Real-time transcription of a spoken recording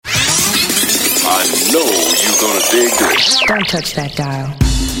I know you're gonna dig this. Don't touch that dial.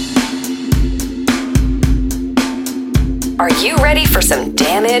 Are you ready for some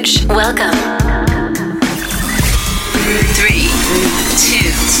damage? Welcome. 3, 2,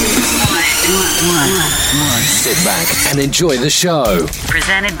 1. Sit back and enjoy the show.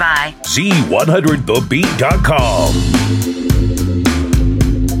 Presented by Z100thebeat.com.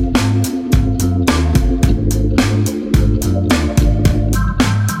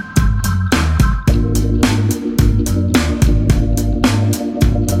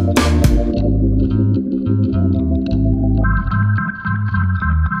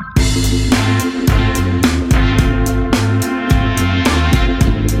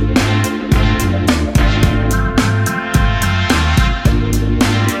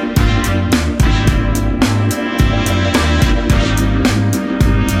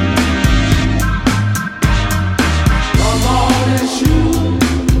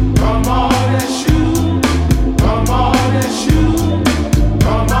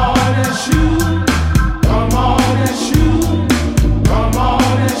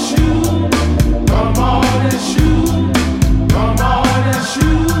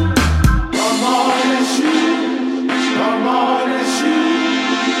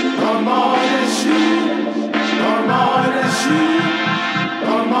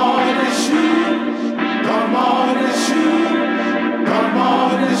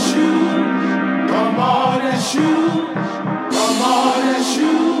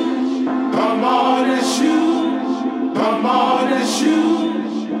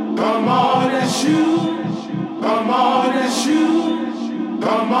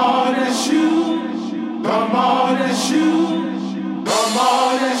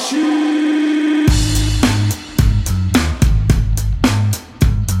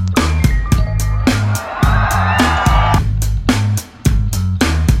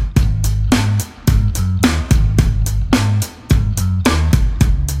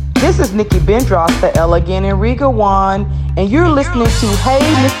 The Elegant and Riga One, and you're listening to Hey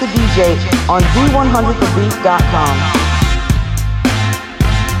Mr. DJ on Z100thebeat.com.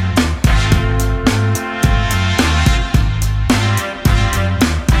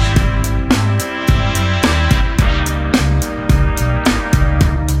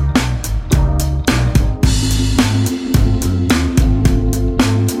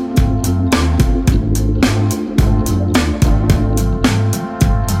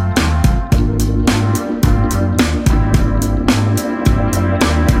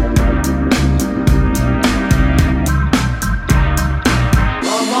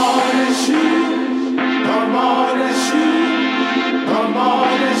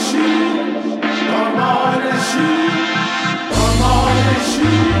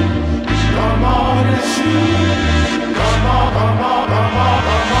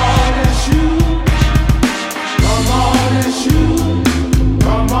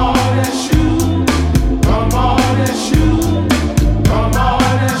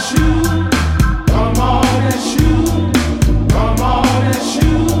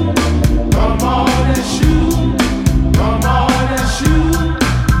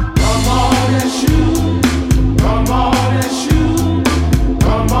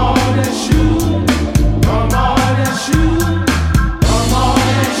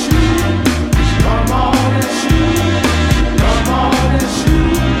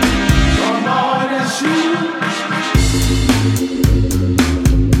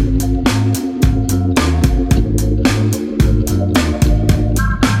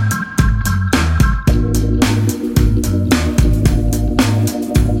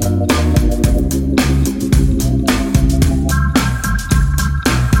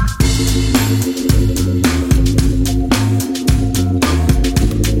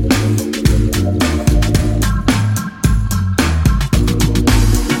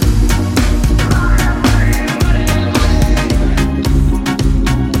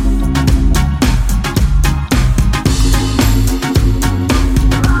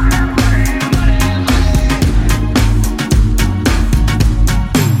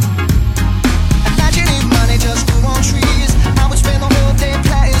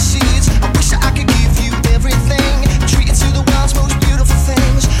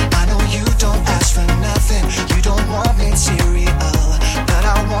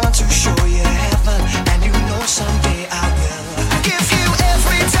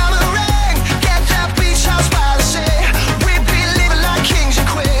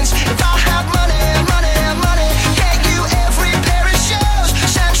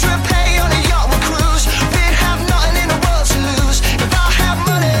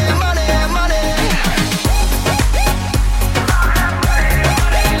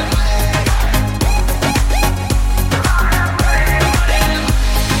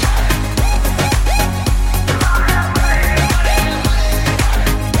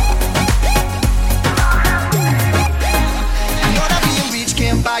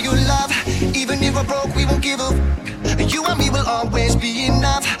 by your love. Even if we're broke, we won't give up. You and me will always be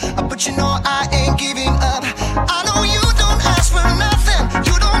enough. But you know I ain't giving up. I know you don't ask for nothing.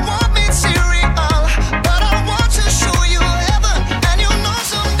 You don't want me cereal, but I want to show you heaven. And you know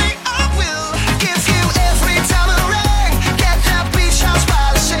someday I will give you every time it rain. Get that beach house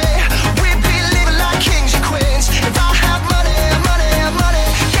by the sea. We'd be living like kings and queens. If I had money, money, money,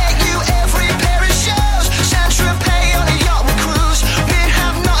 get you every pair of shoes. Saint-Tropez on a yacht with cruise. We'd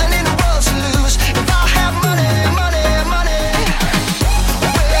have nothing in the world to lose. If I had money, money, money.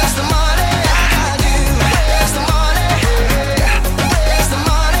 Where's the money? I do. Where's the money? Where's the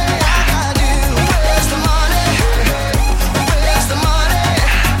money? I do. Where's the money? Where's the money?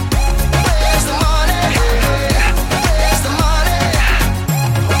 Where's the money? Where's the money?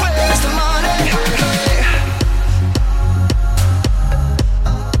 Where's the money?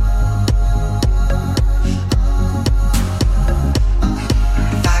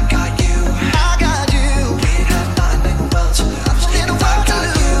 If I got you, I got you. We'd have nothing in the world to lose. If I got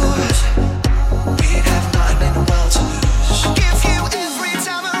you, we'd have nothing in the world to lose. Give you every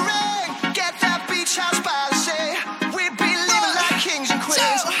time it rain. Get that beach house by the sea. We'd be living like kings and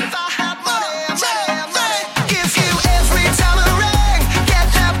queens. If I had money, money, money. Give you every time it rain. Get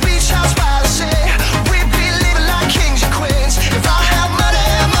that beach house by the sea. We'd be living like kings and queens. If I had money,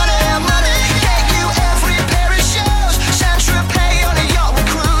 money, money. Get you every pair of shoes. Saint-Tropez on a yacht with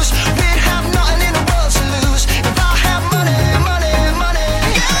cruise. We'd have nothing in the world to lose. If I had money, money, money.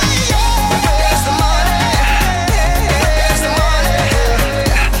 Yeah, yeah. Where's the money? Where's the money?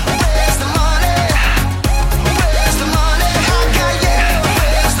 Where's the money? Where's the money? I got you.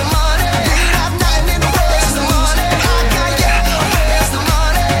 Where's the money? We'd have nothing in the world to lose. I got you. Where's the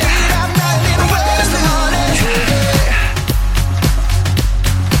money? We'd have nothing in the world to lose.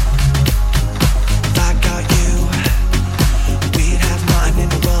 If I got you, we'd have nothing in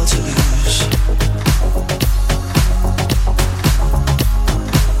the world to lose.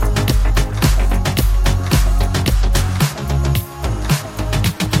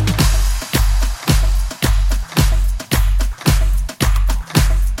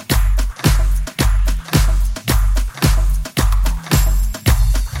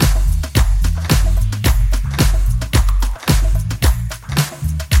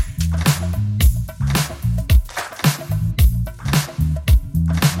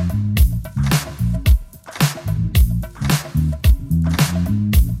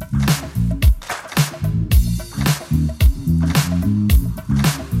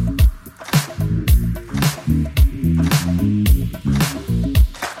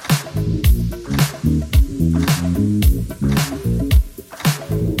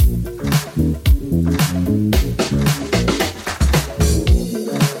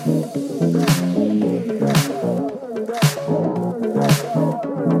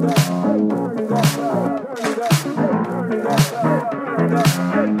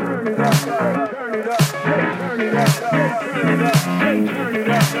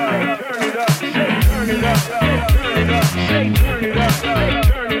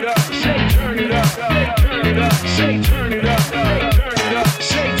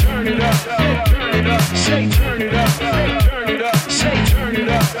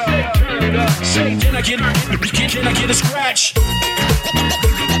 Can I get a scratch?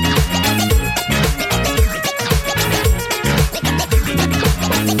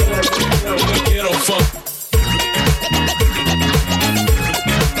 Ghetto funk.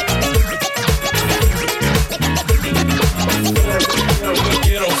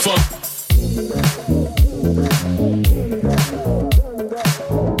 Ghetto funk.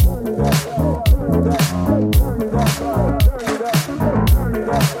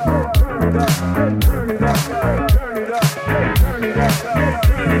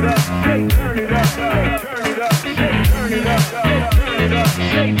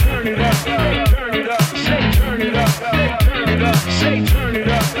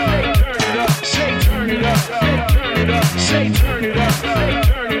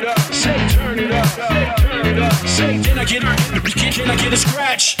 Can I get a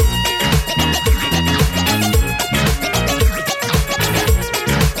scratch?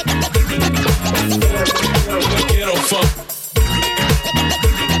 Ghetto funk.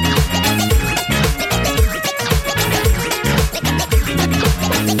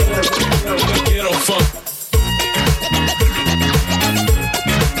 Ghetto funk.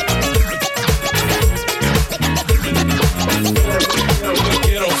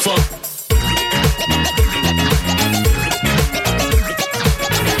 Ghetto funk.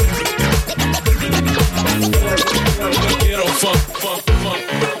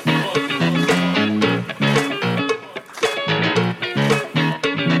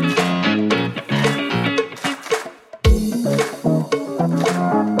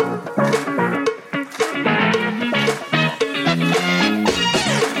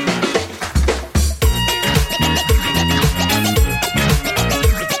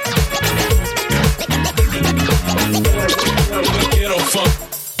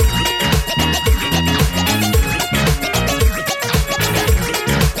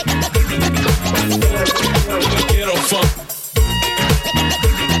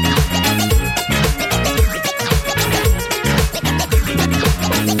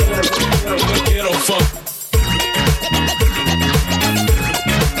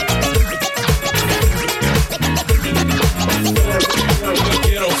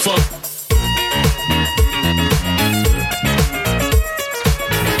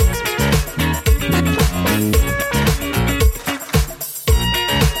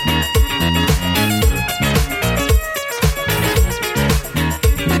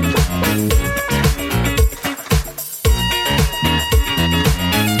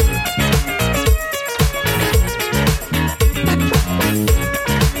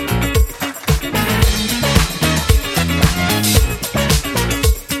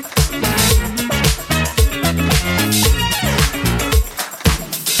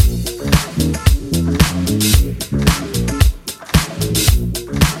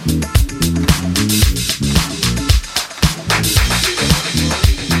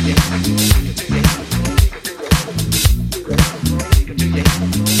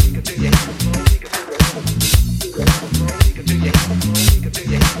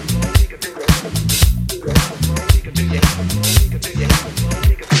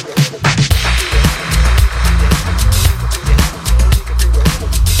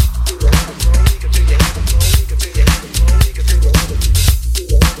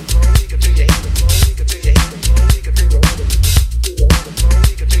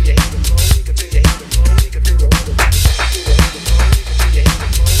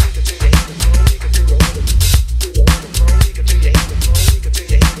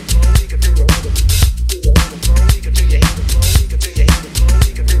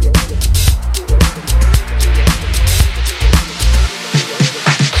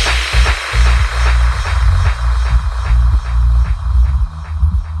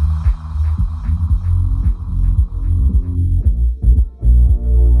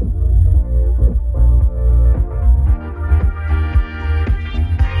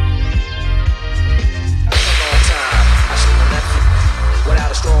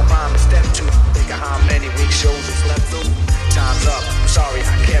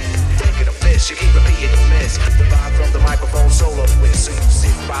 you keep repeating the miss. Divine from the microphone solo with so you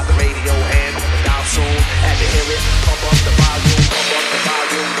sit by the radio and down soon. As you hear it, pump up the volume, pump up the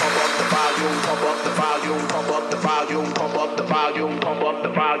volume, pump up the volume, pump up the volume, pump up the volume, pump up the volume, pump up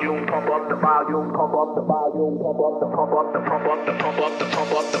the volume, pump up the volume, pump up the volume, pump up the pump up the pump up the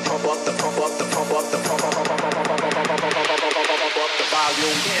pump up the pump up the pump up the pump up the pump up the pump up the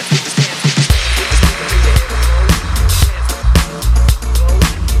volume. Dance with the dance with the speaker to your head.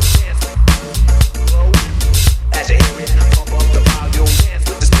 As you hear it, pump up the volume. Dance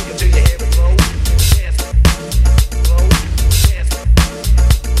with the speaker till you hear it blow. Dance, blow, dance,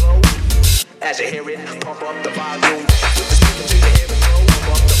 blow. As you hear it, pump up the volume. With the speaker till you hear it blow. Pump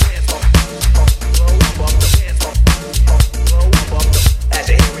up the dance, pump, blow. Pump up the dance, pump, blow. Pump up the. As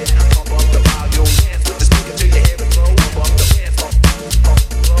you hear it, pump up the volume. Dance with the speaker till you hear it blow. Pump up the dance, pump,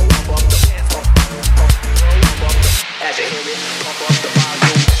 blow. Pump up the dance, pump, blow. Pump up the. As you hear it, pump up the volume.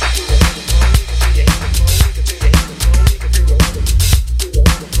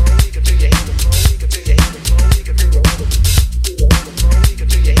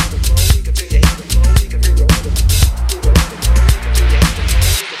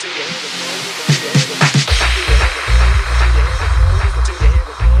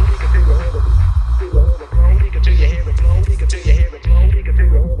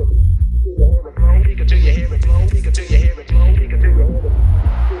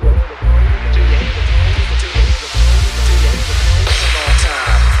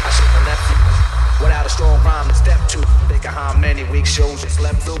 Shows just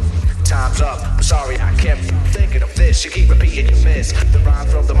left through. Time's up. I'm sorry I kept you thinking of this. You keep repeating you miss. The rhyme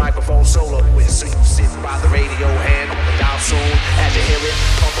from the microphone solo with so you sit by the radio and down soon. As you hear it,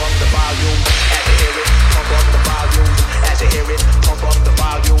 pump up the volume. As you hear it, pump up the volume. As you hear it, pump up the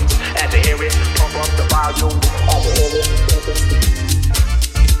volume. As you hear it, pump up the volume. As you hear it,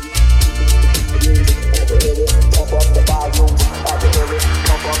 pump up the pump up the volume. As you hear it,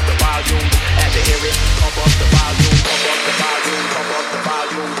 pump up the volume. As you hear it, pump up the volume. Pump up the volume. Pump up the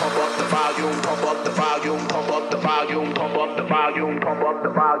volume. Pump up the volume. Pump up the volume. Pump up the volume. Pump up the volume. Pump up the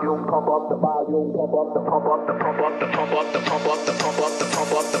volume. Pump up the volume. Pump up the pump up the pump up the pump up the pump up the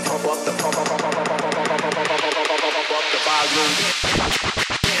pump up the pump up the pump up the pump up the volume.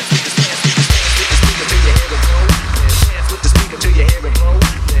 Dance with the speaker till you hear it blow. Dance with the speaker till you hear it blow.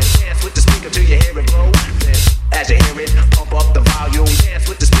 Dance with the speaker till you hear it blow. As you hear it, pump up the volume. Dance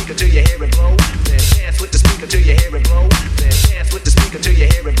with the speaker till you hear it blow. Dance with the speaker till you hear it blow. Dance with the speaker till you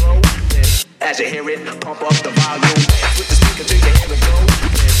hear it blow. As you hear it, pump up the volume. Dance with the speaker till you hear it blow.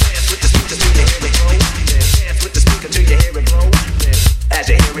 Dance with the speaker till you hear it blow. Dance with the speaker till you hear it blow. As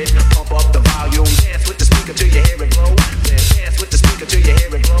you hear it, pump up the volume. Dance with the speaker till you hear it blow. Dance with the speaker till you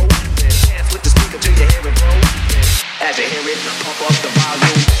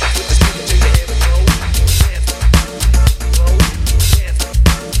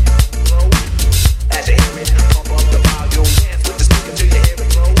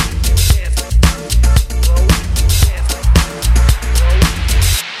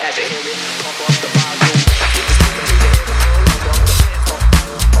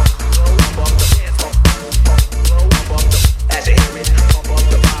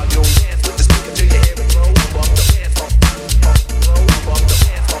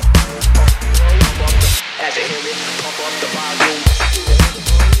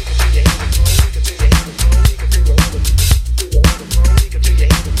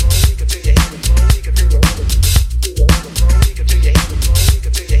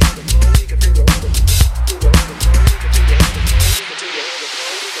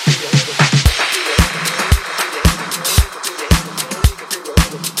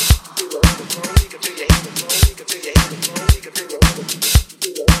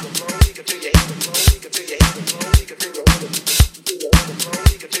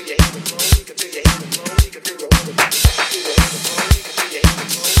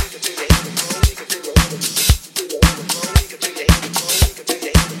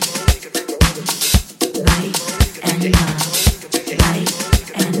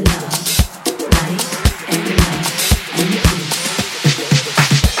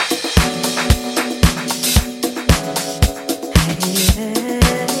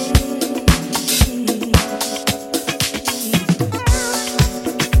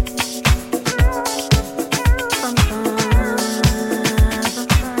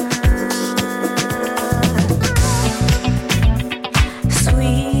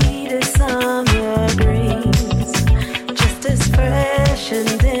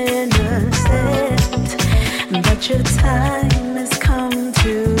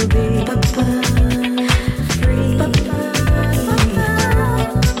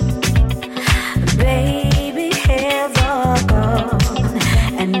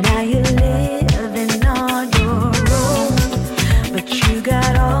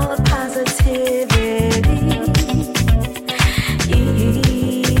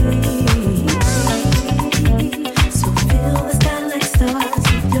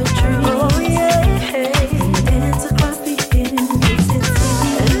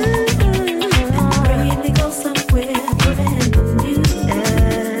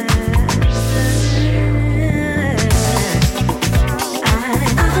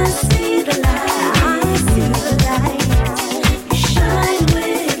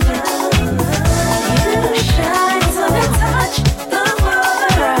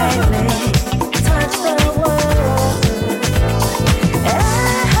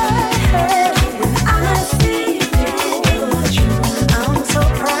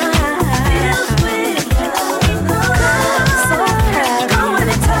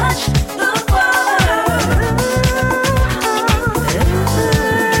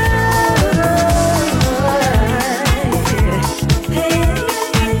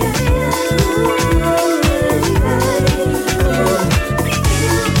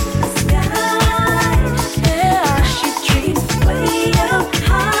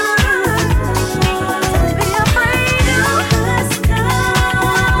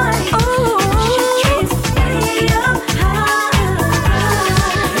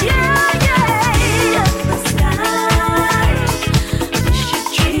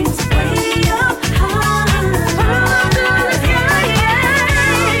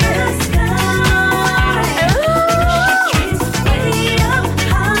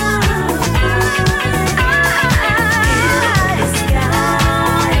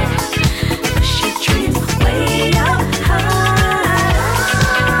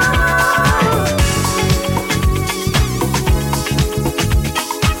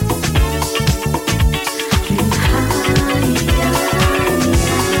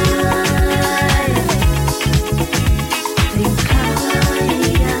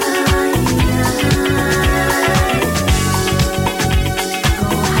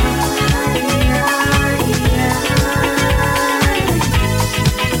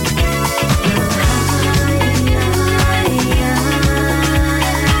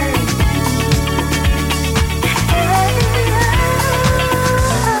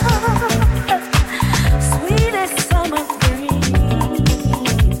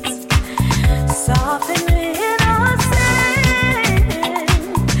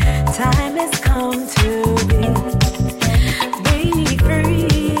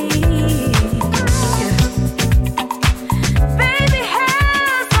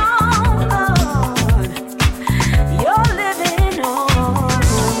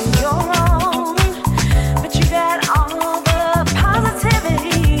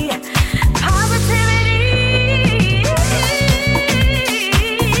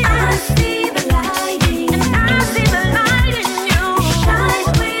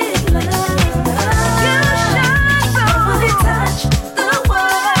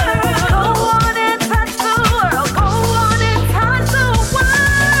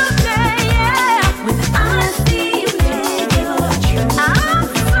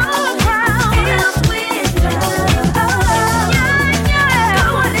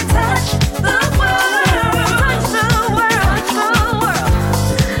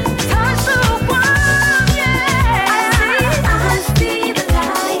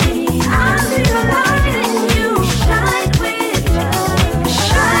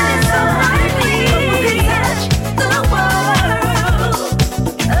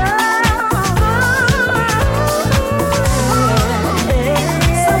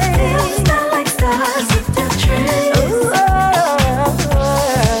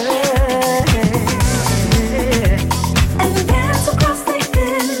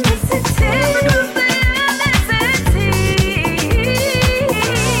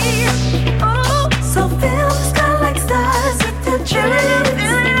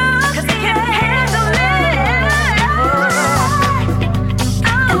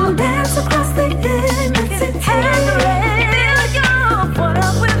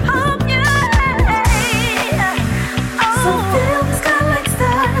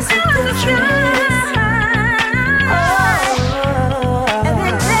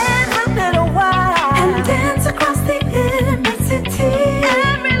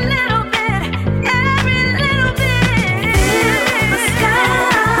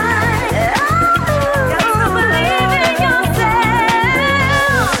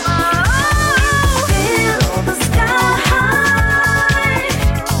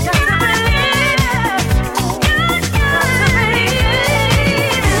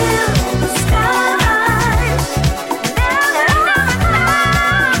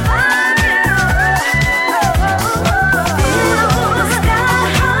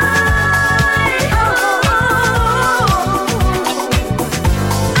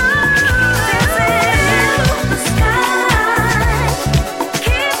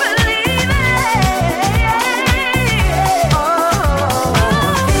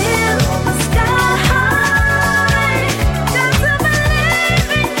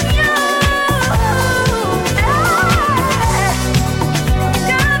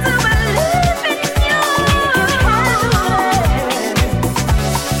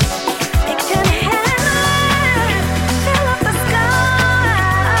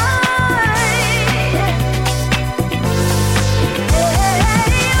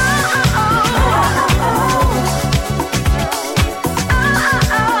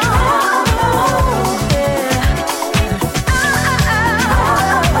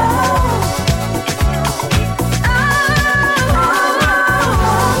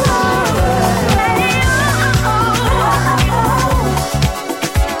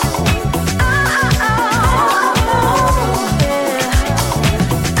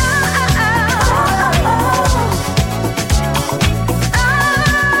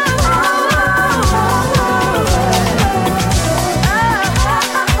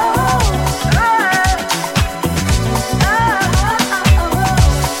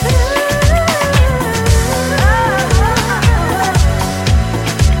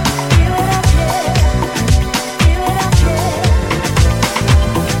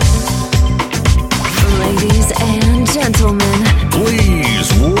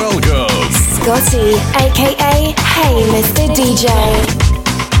Gotti, aka Hey Mr. DJ.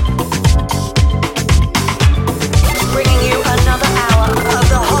 Bringing you another hour of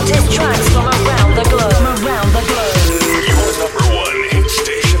the hottest tracks from around the globe. Your number one hit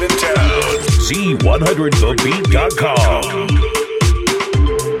station in town. C100thebeat.com.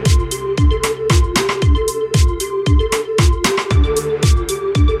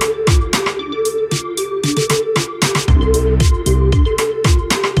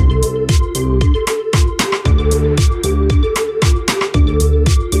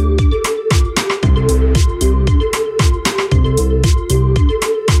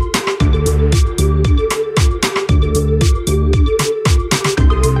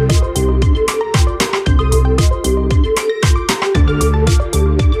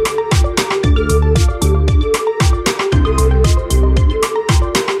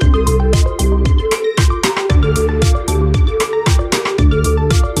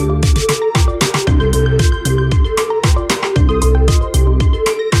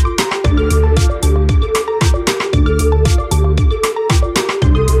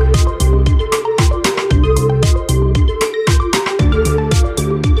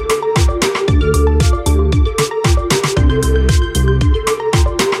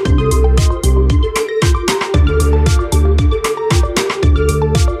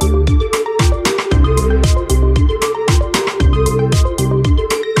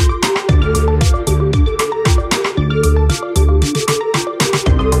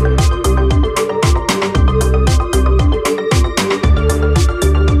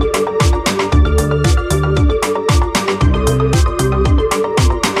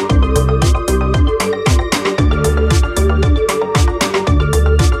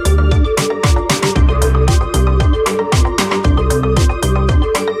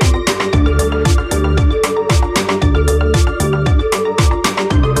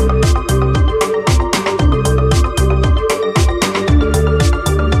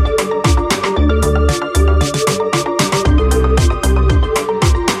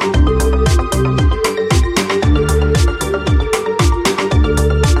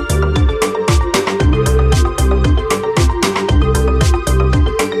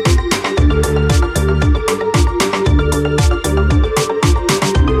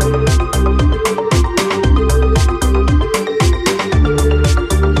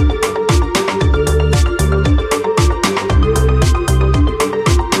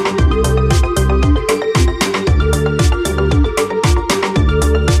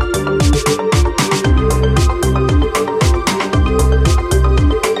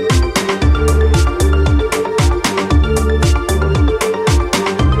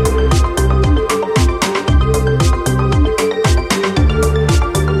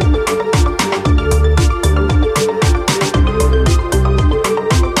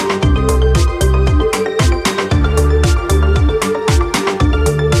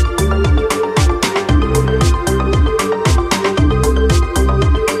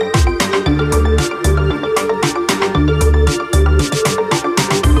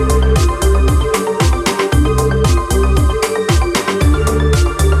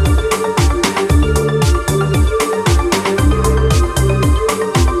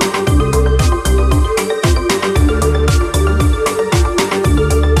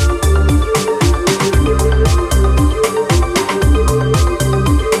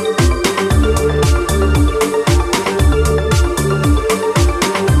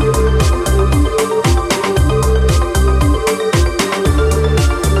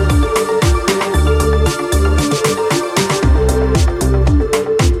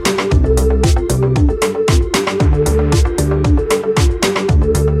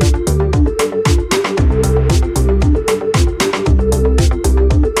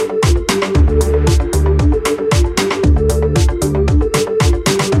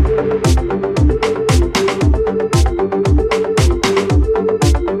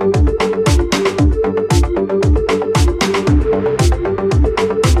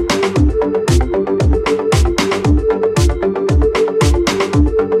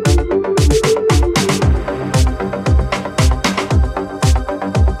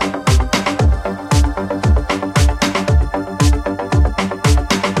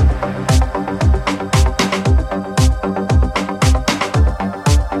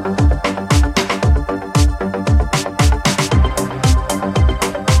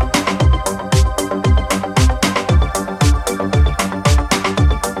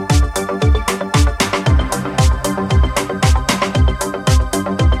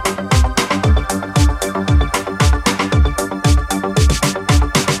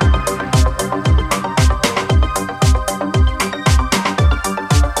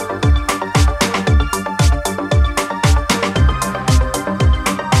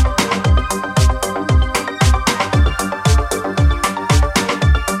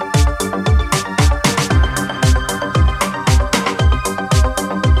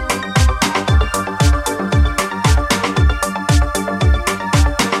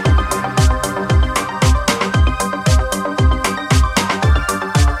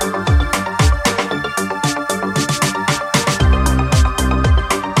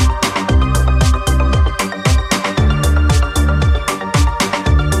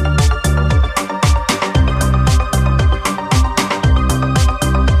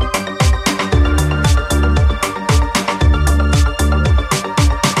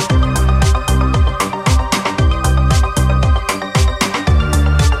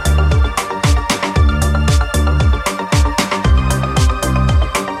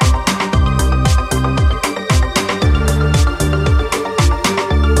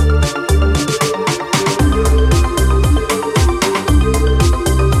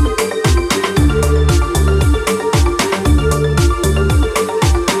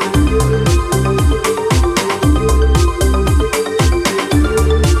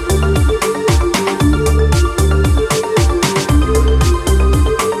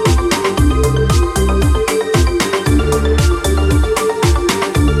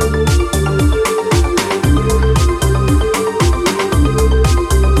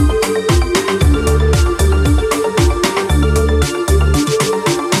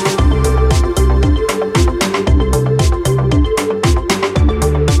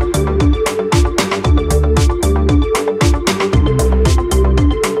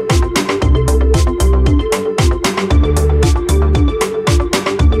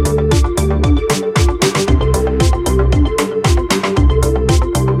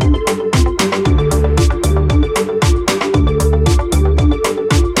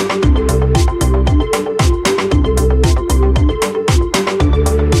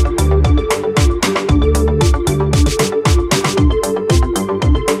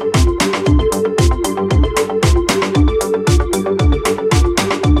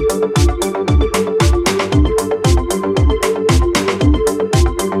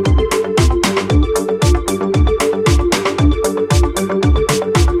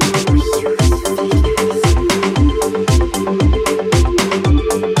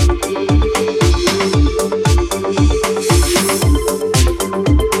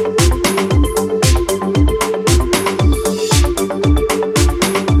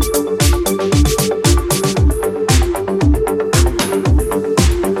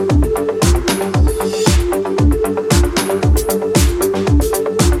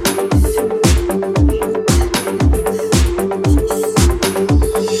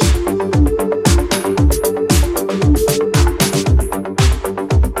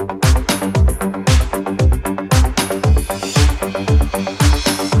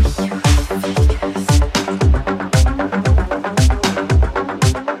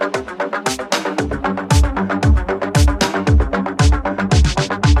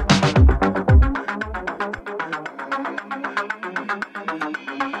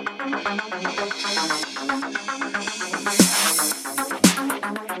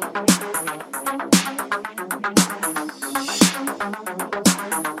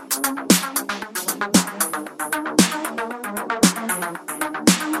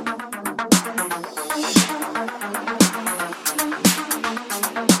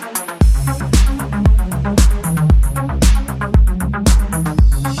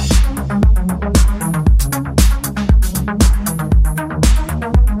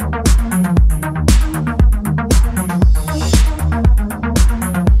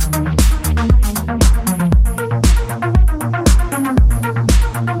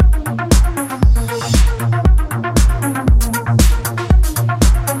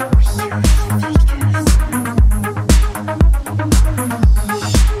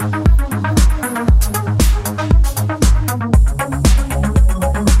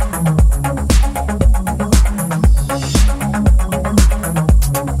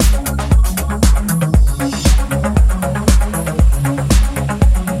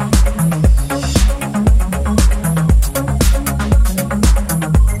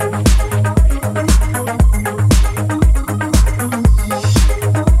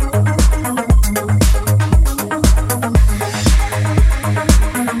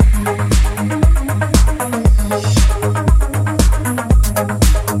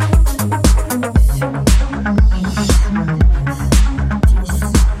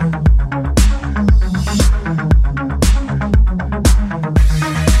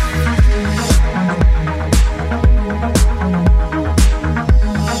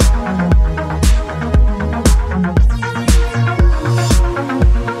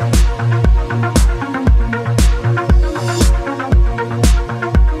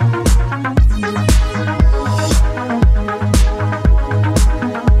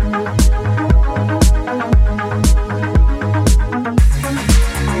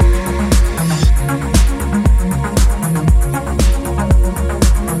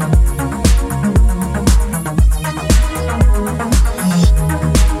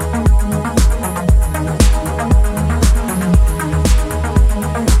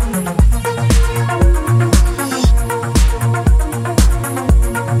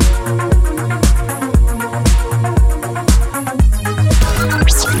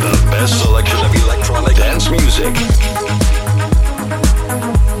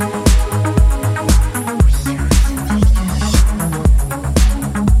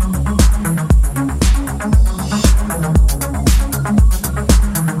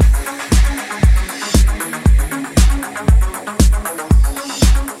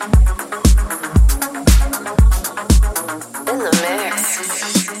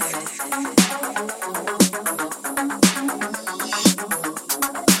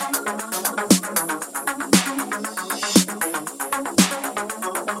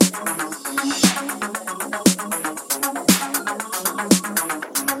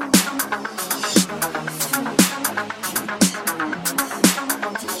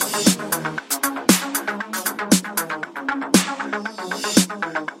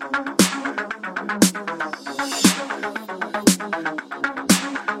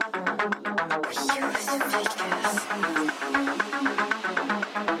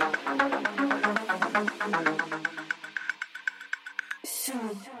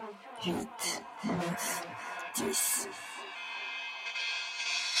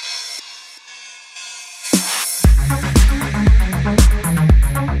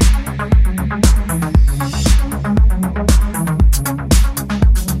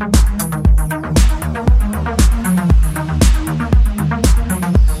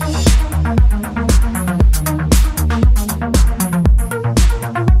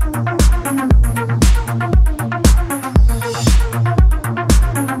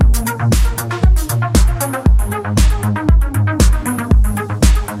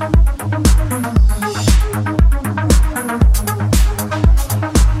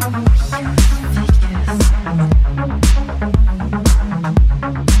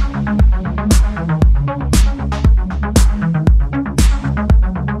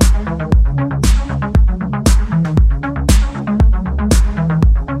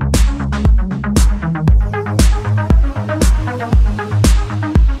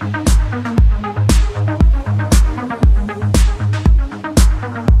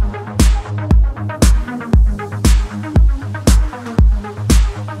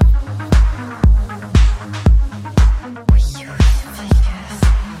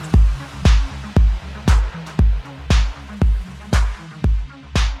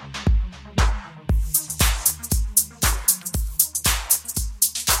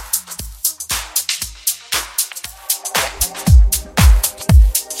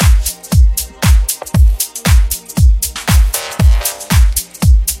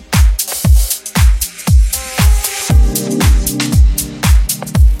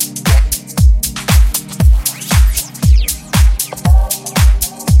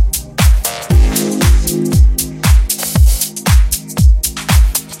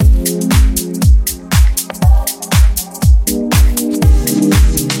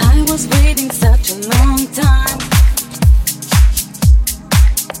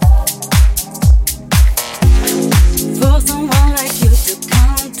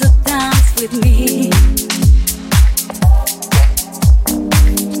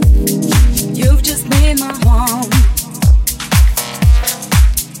 been my one.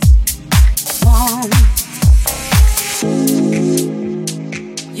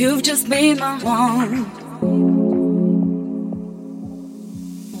 You've just been my one.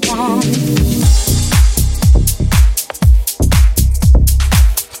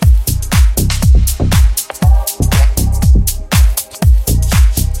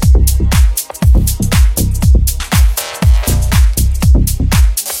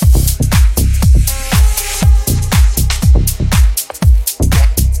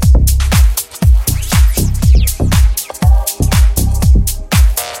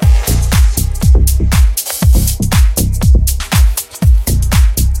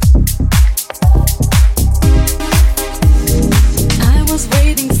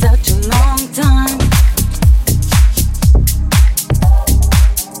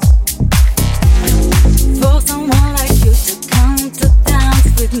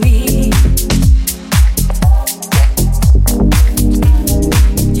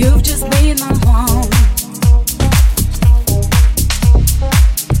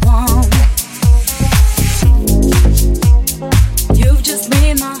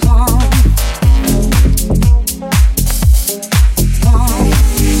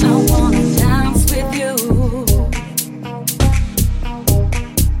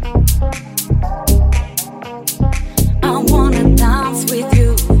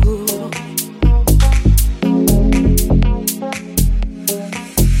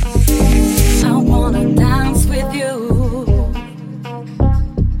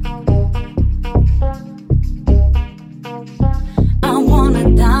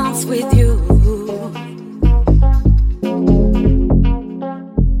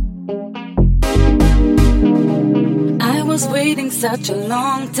 Such a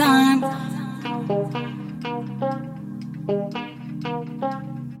long time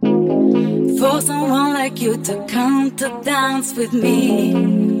for someone like you to come to dance with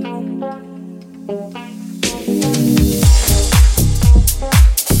me.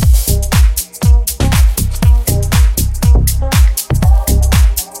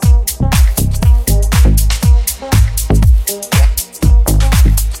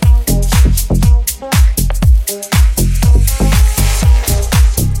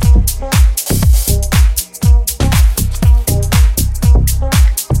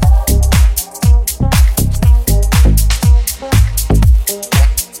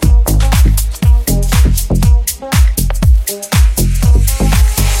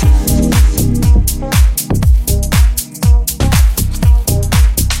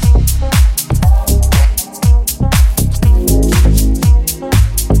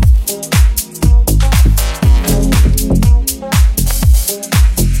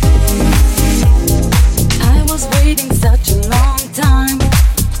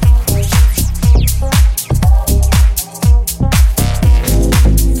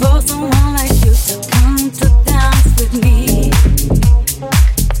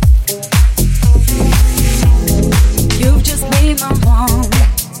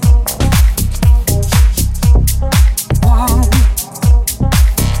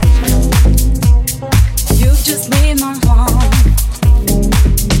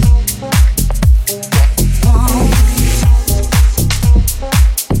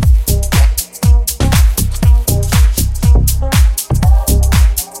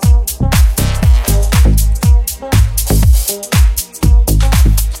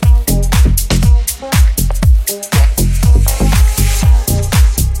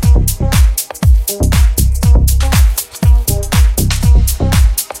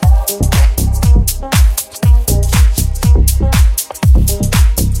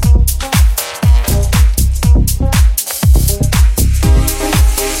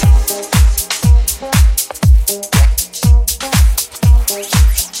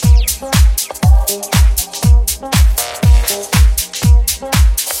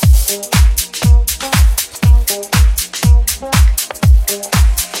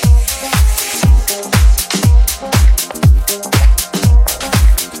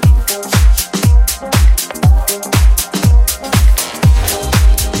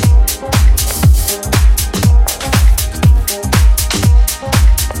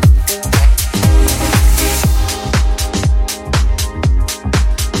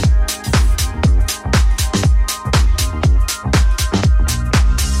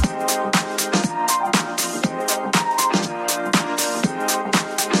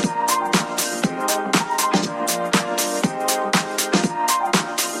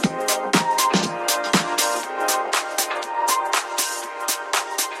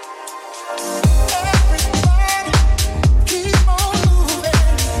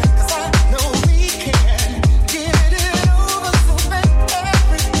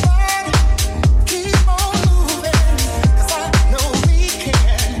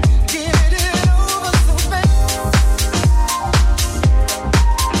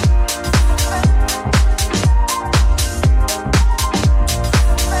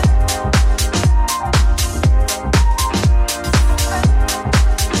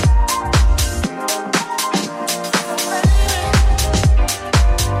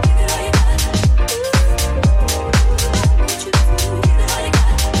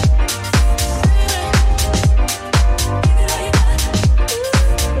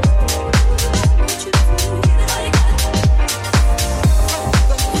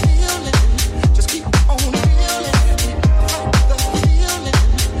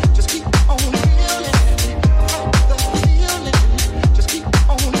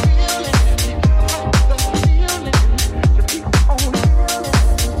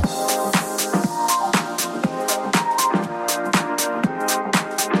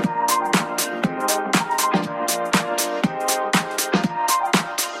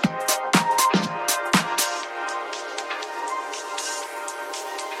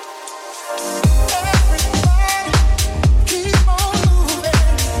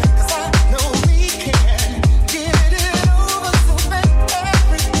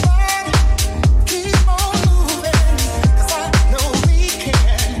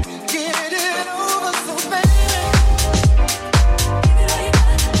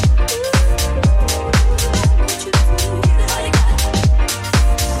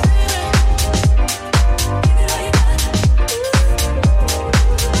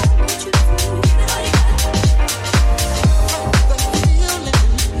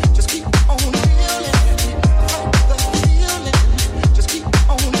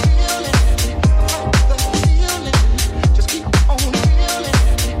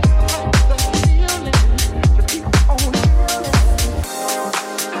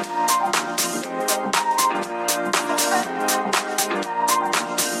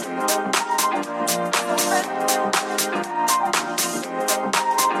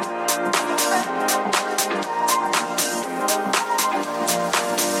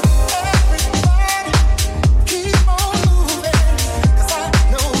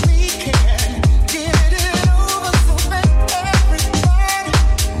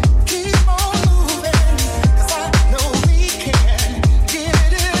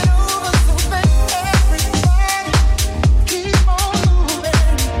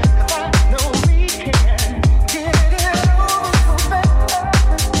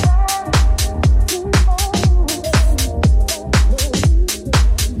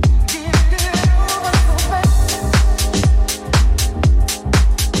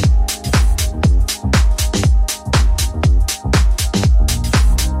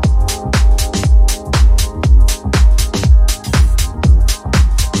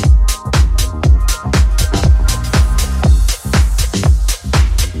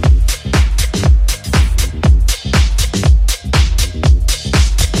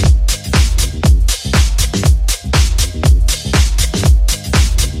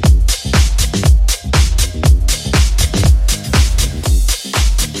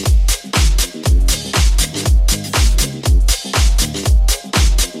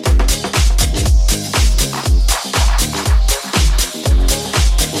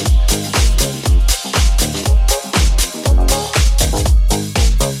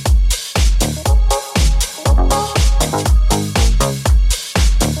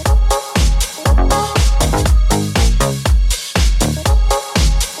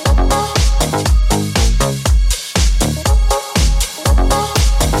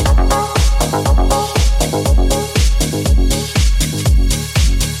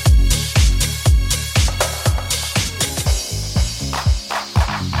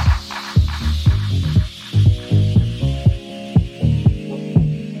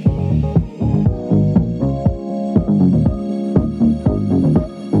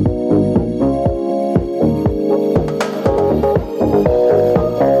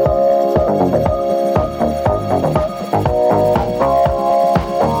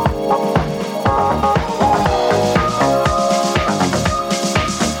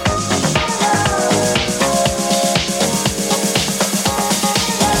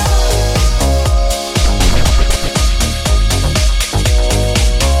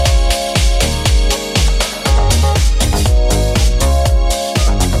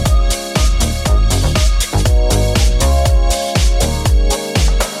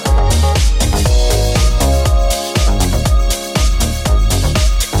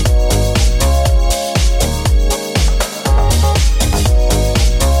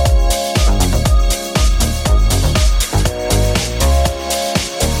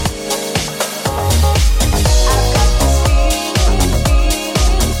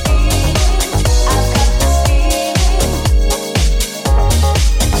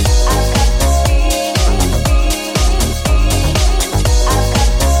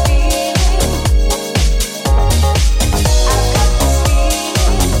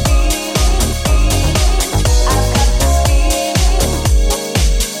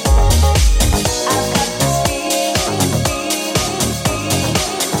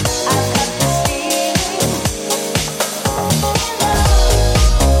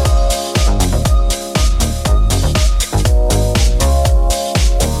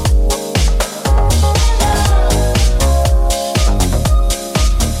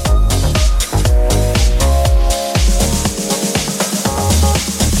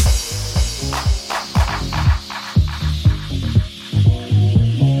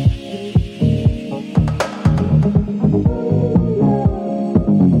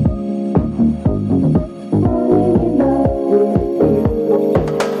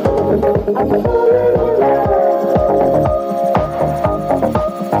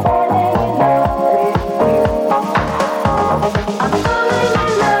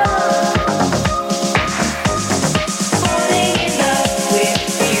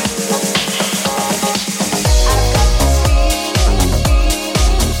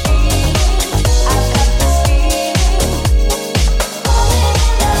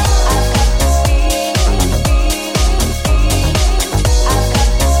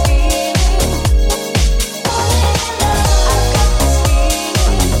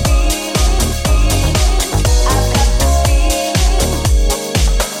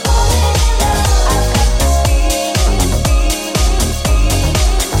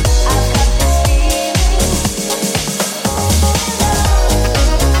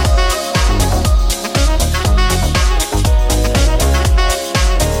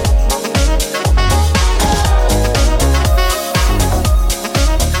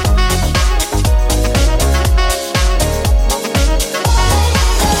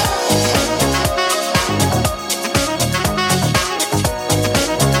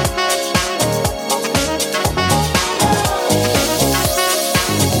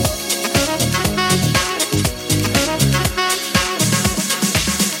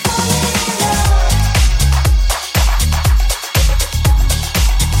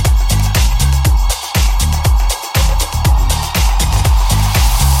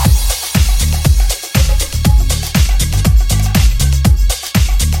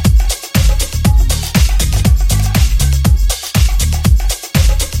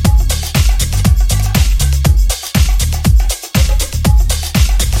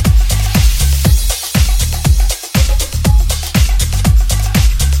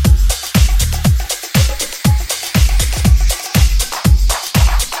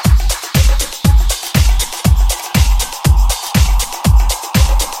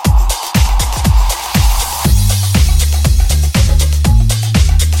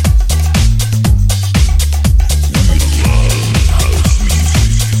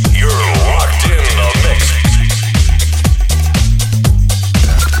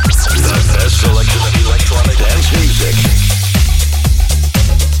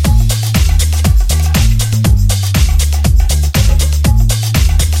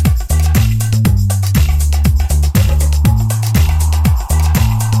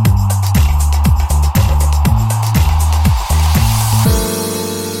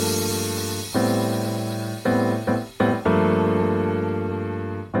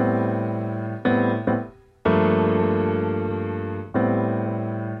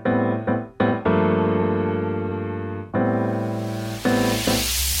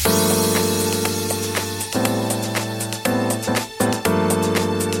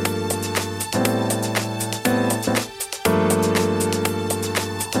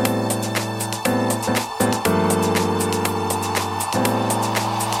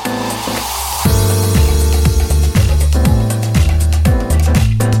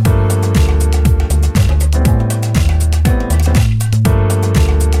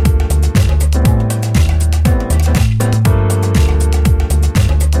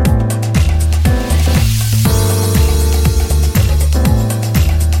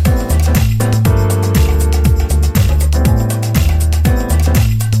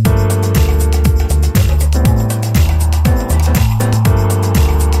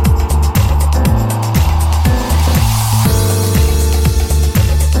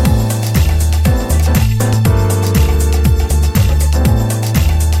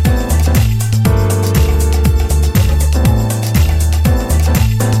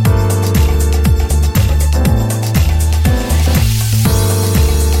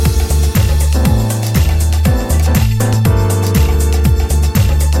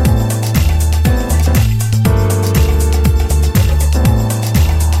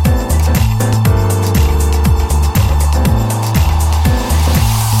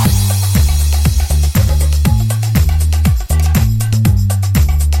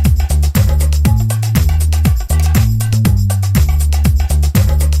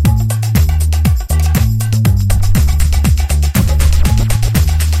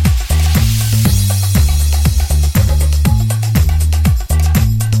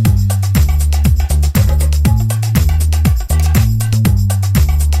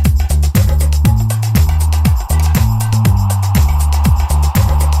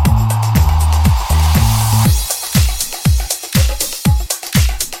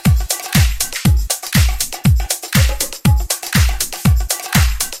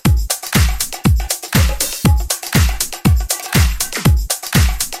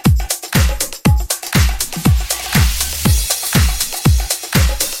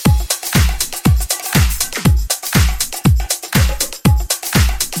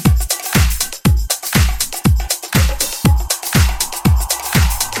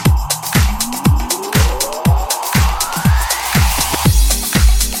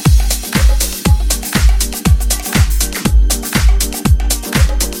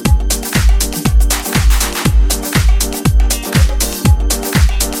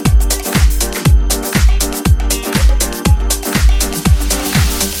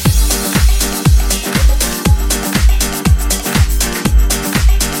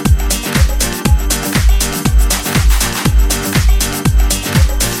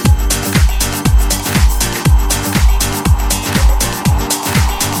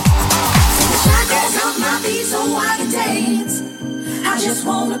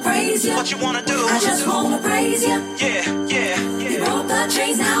 wanna praise you. What you wanna do? I just wanna praise you. Yeah, yeah, You yeah. broke the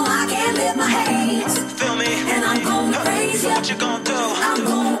chains, now I can't lift my hands. Feel me? And I'm gonna praise you. What you gonna do? I'm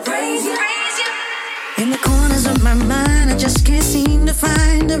gonna praise you. In the corners of my mind, I just can't seem to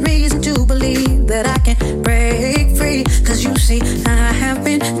find a reason to believe that I can break free. Cause you see, I have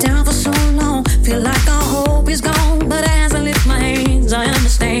been down for so long. Feel like all hope is gone, but as I lift my hands, I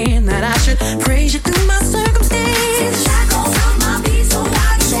understand that I should praise you through my circumstance. Take the shackles off my feet so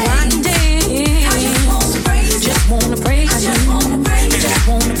I can dance. I just wanna praise you. Just wanna praise you. I just wanna praise you. Just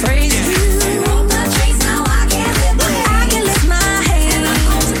wanna praise you. You broke the chains, now I can't lift my hands. I can lift my hands. And I'm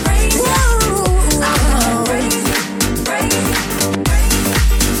gonna praise you. I'm gonna praise you. Praise you.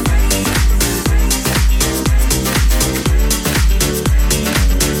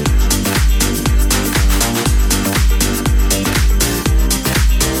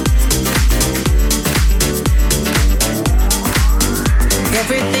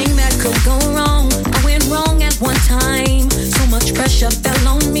 Everything that could go wrong, I went wrong at one time. So much pressure fell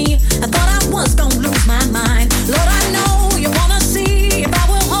on me, I thought I was gonna lose my mind. Lord, I know you wanna see if I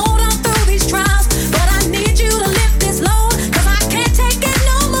will hold on through these trials, but I need you to lift this load, cause I can't take it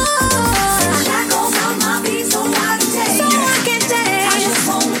no more. Shackles off my feet so I can dance. So I can dance. I just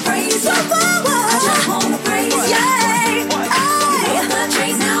wanna praise you. I just wanna praise you. Yeah. You broke the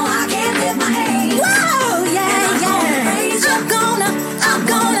chains, now I can't lift my hands. Whoa, yeah, And I'm gonna praise you. I'm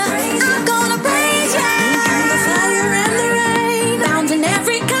gonna praise you. Through the fire and the rain, Mountain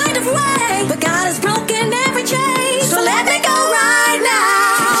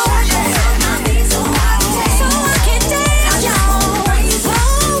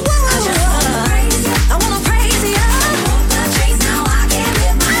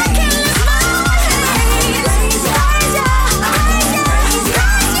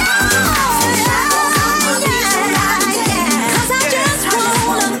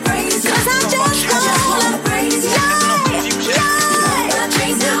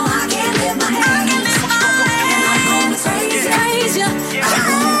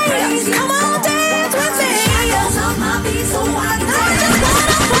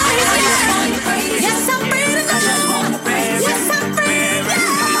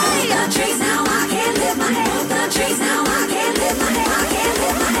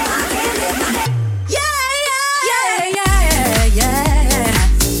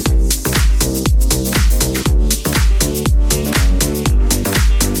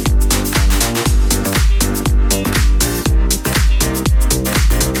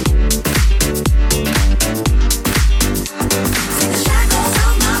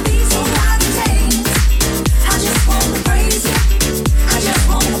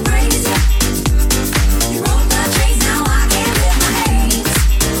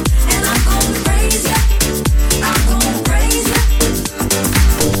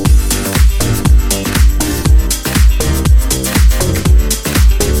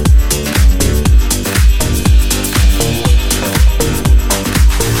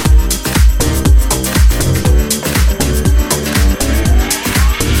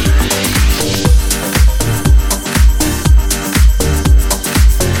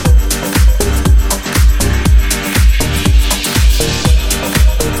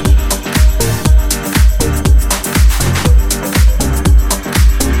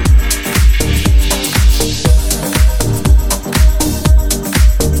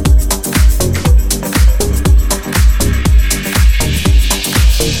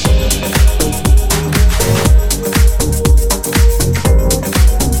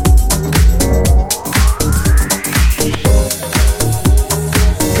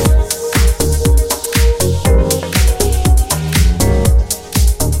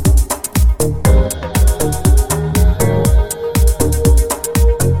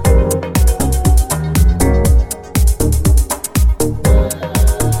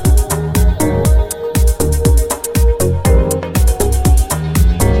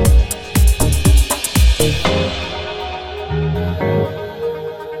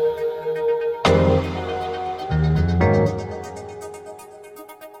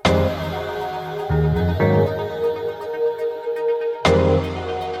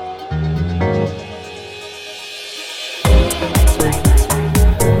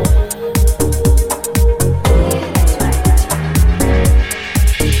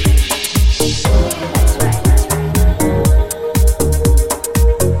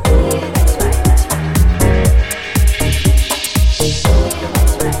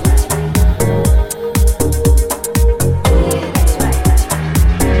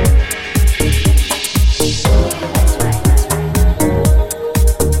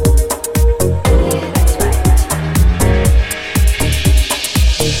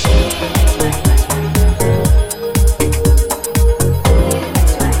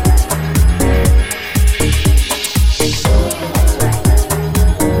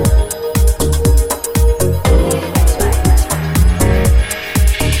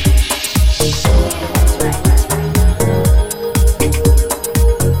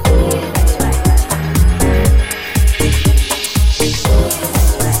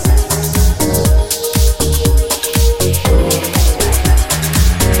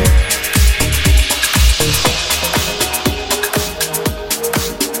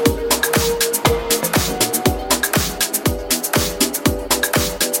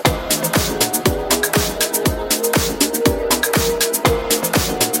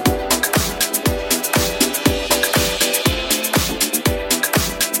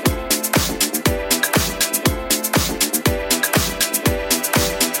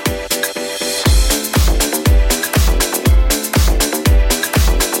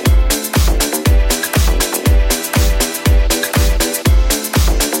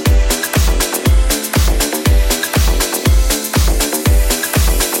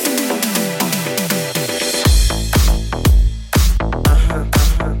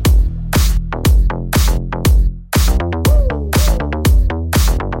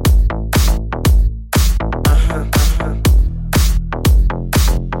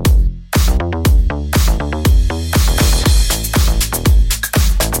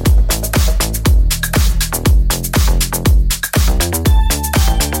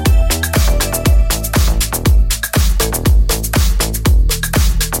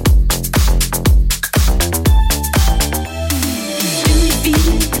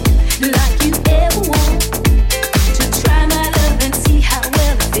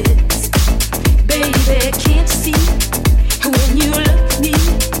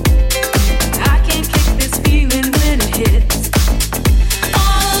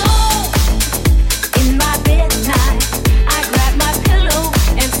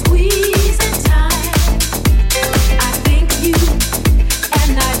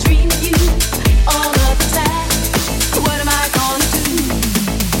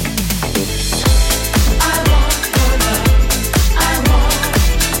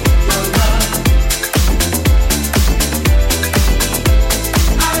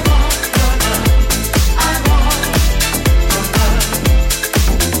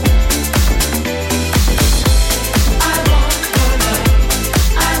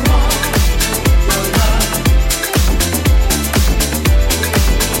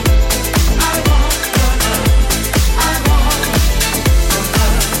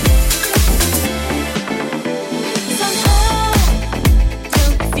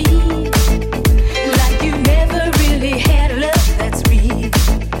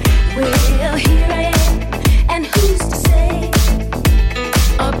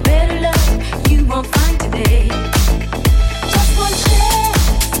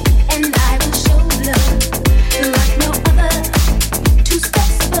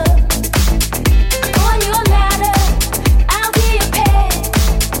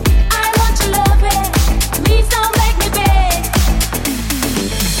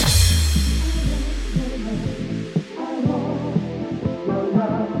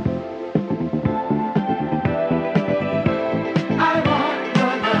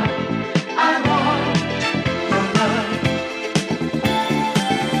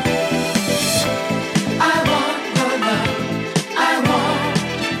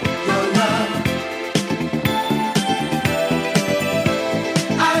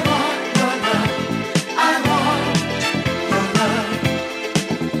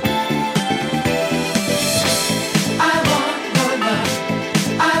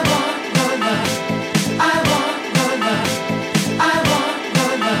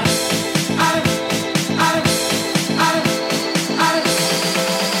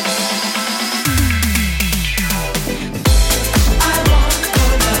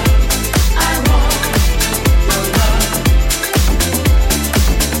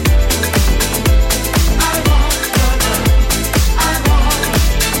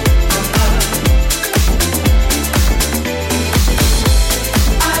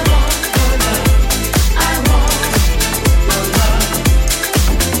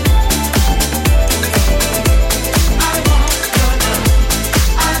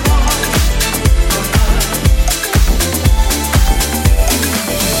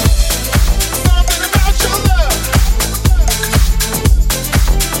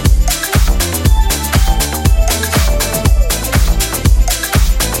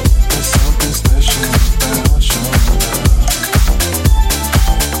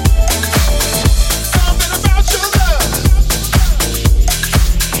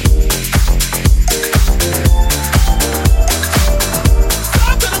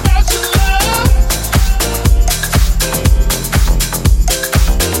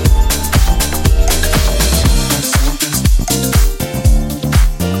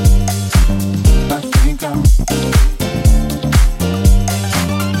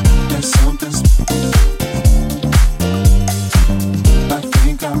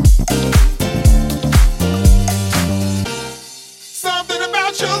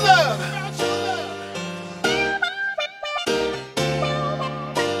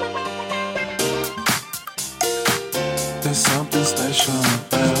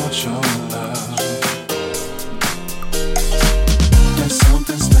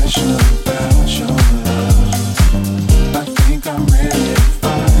special about your love. I think I'm ready to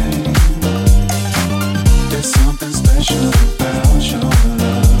find. There's something special about your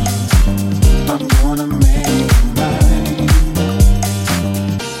love. I'm gonna make it mine.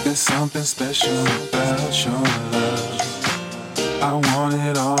 There's something special about your love. I want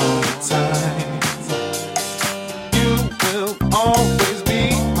it all the time. You will always be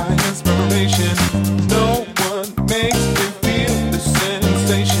my inspiration. No one makes me feel the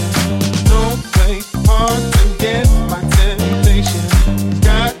sensation. Don't play hard to get my temptation.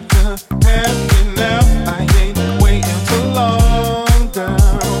 Got to have you now. I ain't waiting for long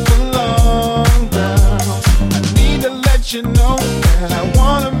down, for long down. I need to let you know that I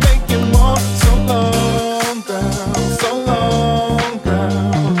wanna make you more. So long down, so long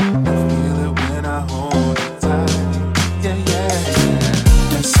down. I feel it when I hold you tight. Yeah, yeah, yeah.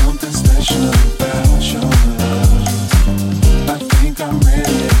 There's something special about your love. I think I'm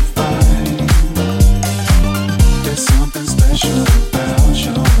ready to find. There's something special about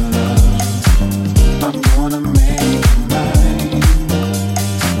your love. I'm gonna make it mine.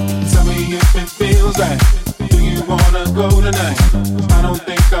 Tell me if it feels right. Do you wanna go tonight? I don't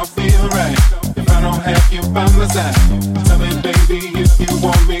think I'll feel right if I don't have you by my side. Tell me, baby, if you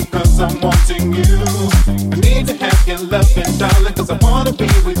want me, cause I'm wanting you. I need to have your loving, darling, cause I wanna be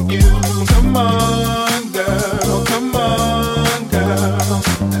with you. Come on, girl, come on, girl.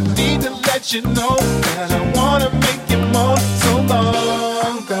 I need to let you know that I wanna make you more. So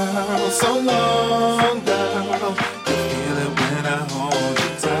long, girl, so long, girl. You feel it when I hold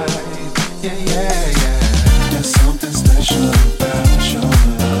you tight. Yeah, yeah, yeah. There's something special about your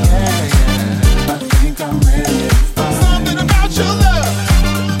love. Yeah, yeah. I think I'm ready to find. Something about your love.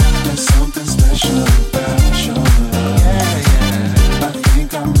 There's something special about your love. Yeah, yeah. I think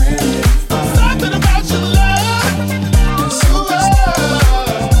I'm ready to find. Something about your love. There's something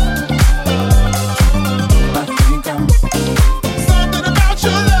I think I'm. Something about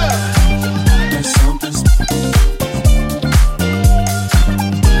your love. There's something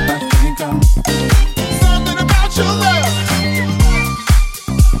I think I'm. Something about your love.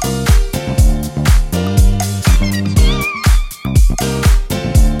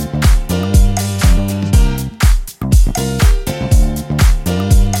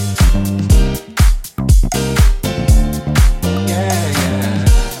 Yeah, yeah.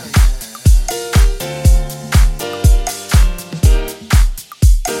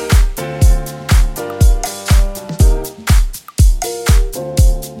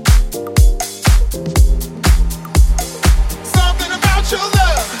 Something about your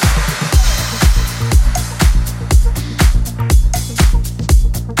love.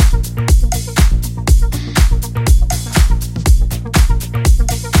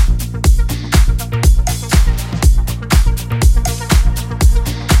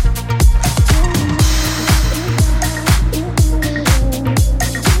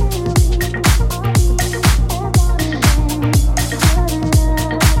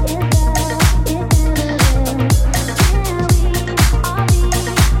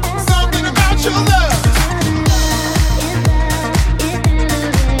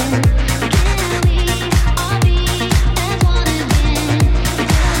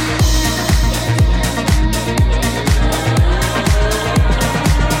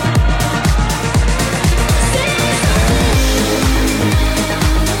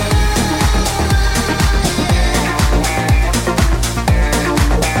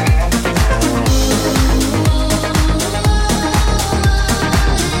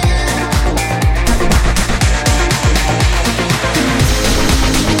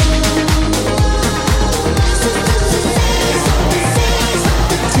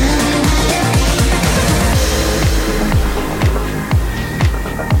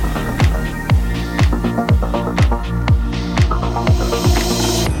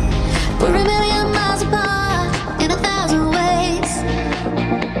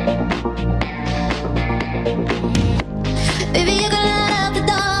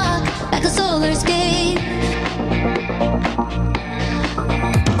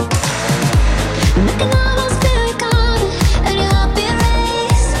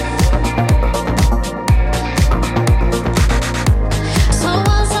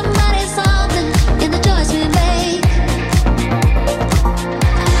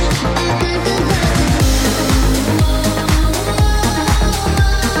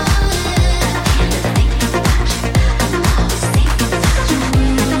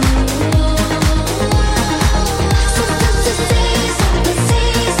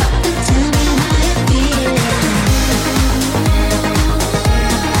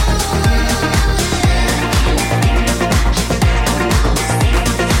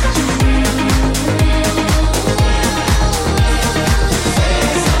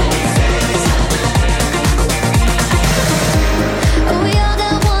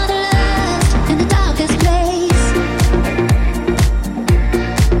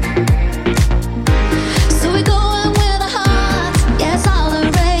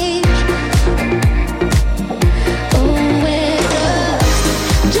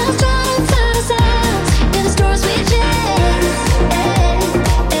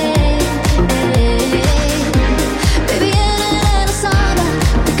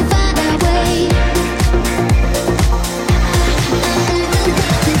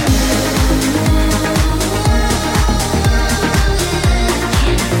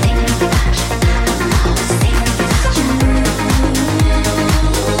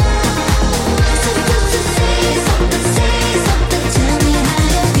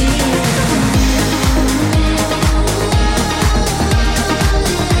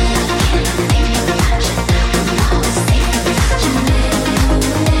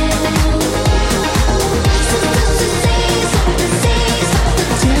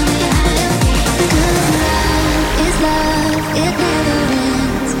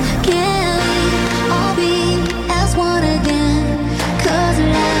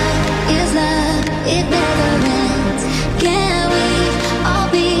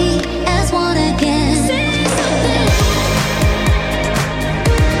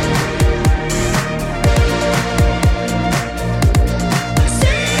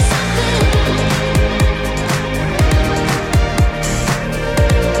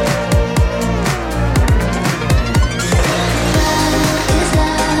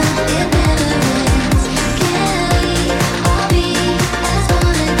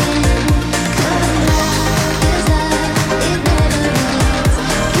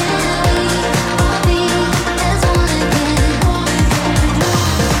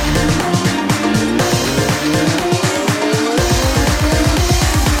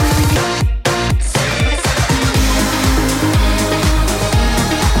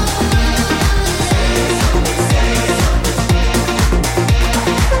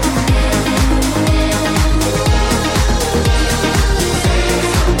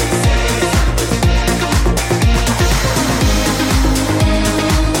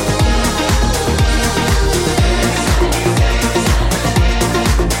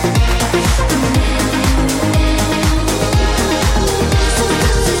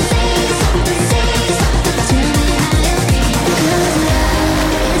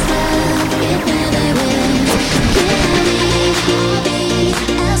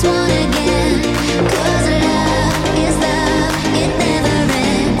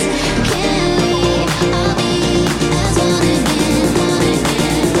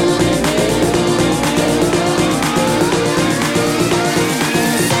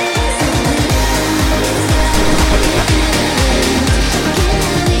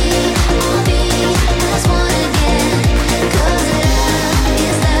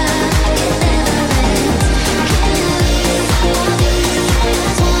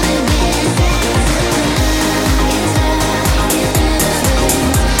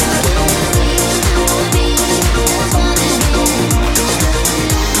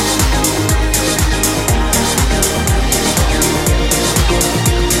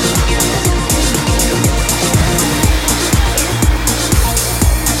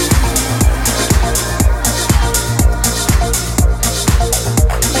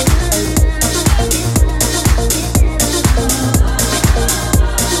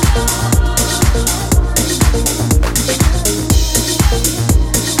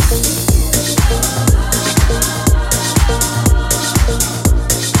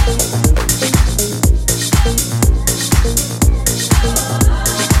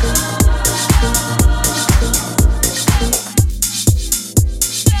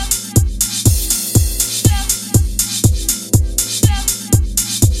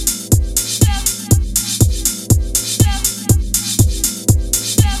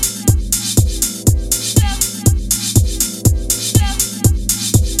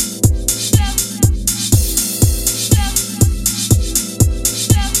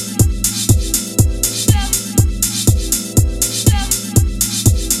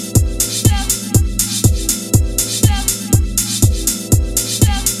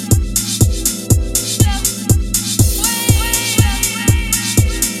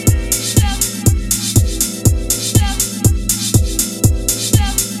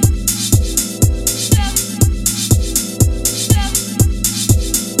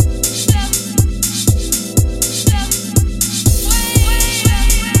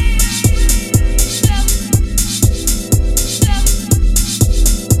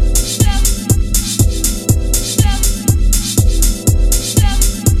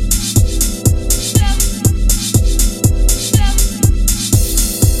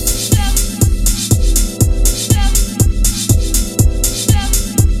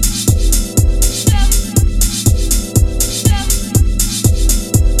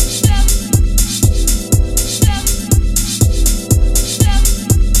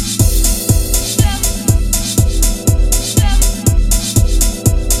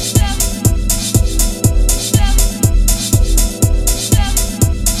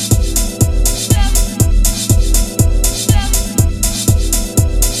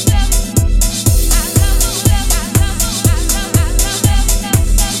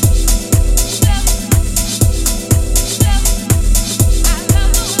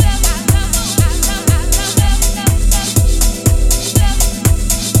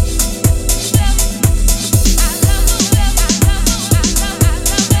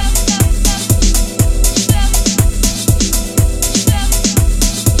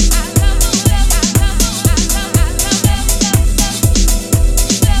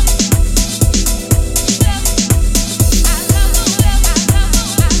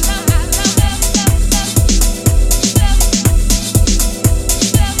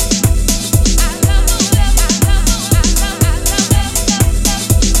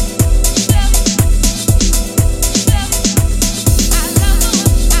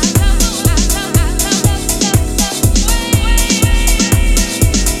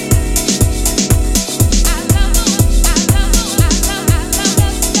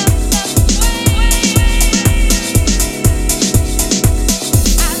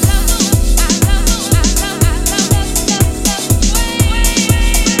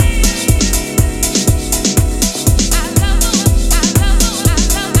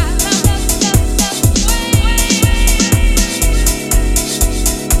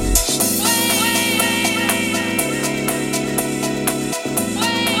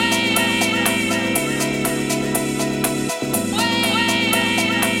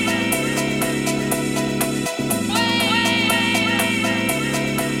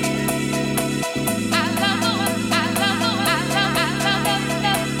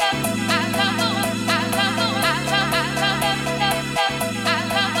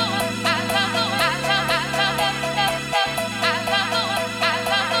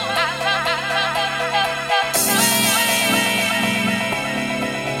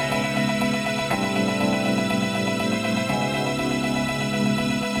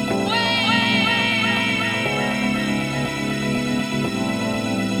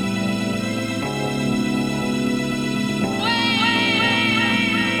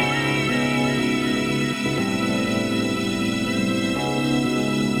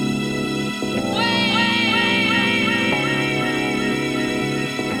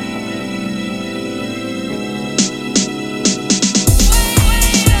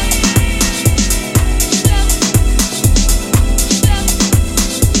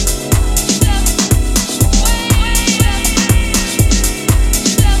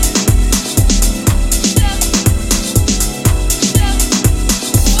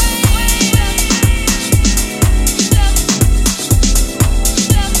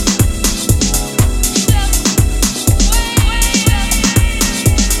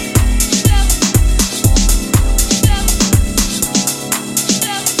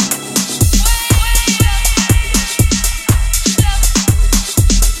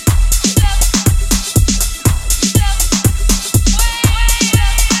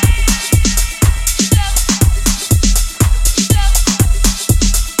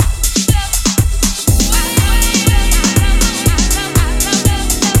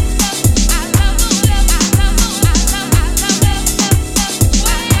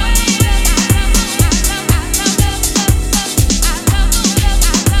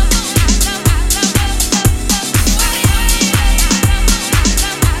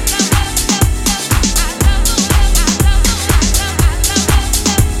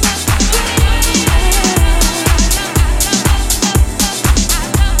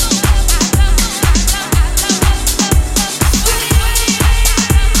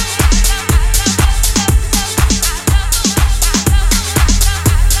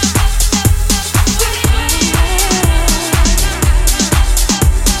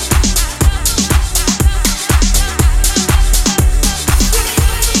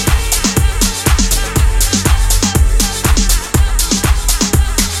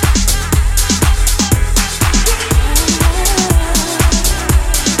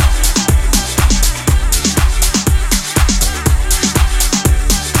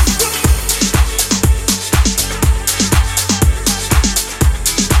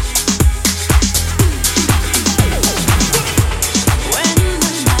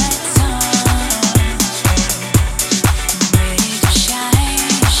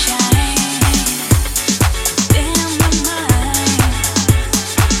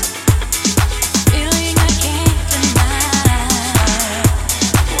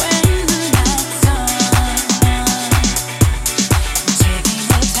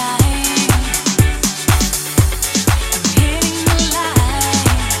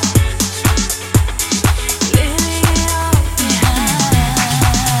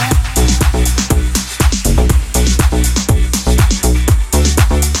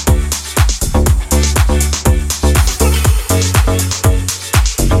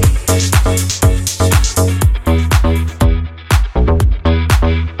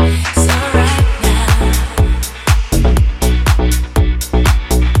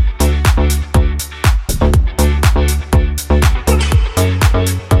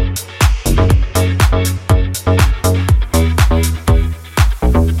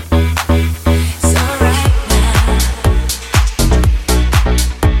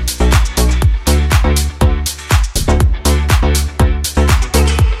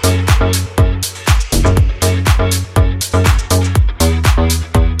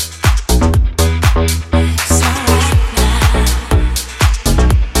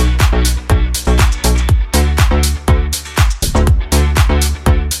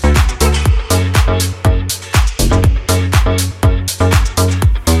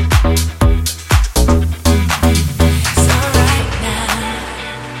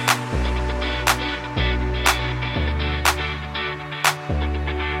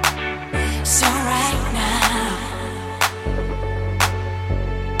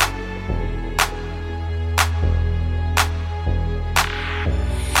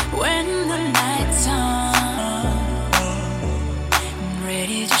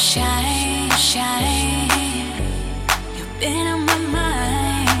 ready to shine, shine. You've been on my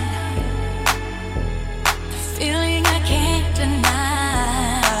mind, the feeling I can't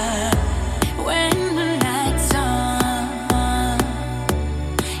deny. When the night's on,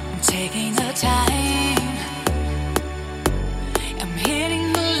 I'm taking the time, I'm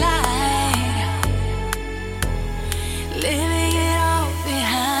hitting the light, living it all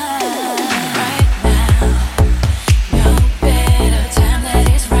behind. Right now, no better time that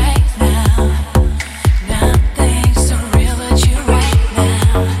is right now. Nothing's so real but you right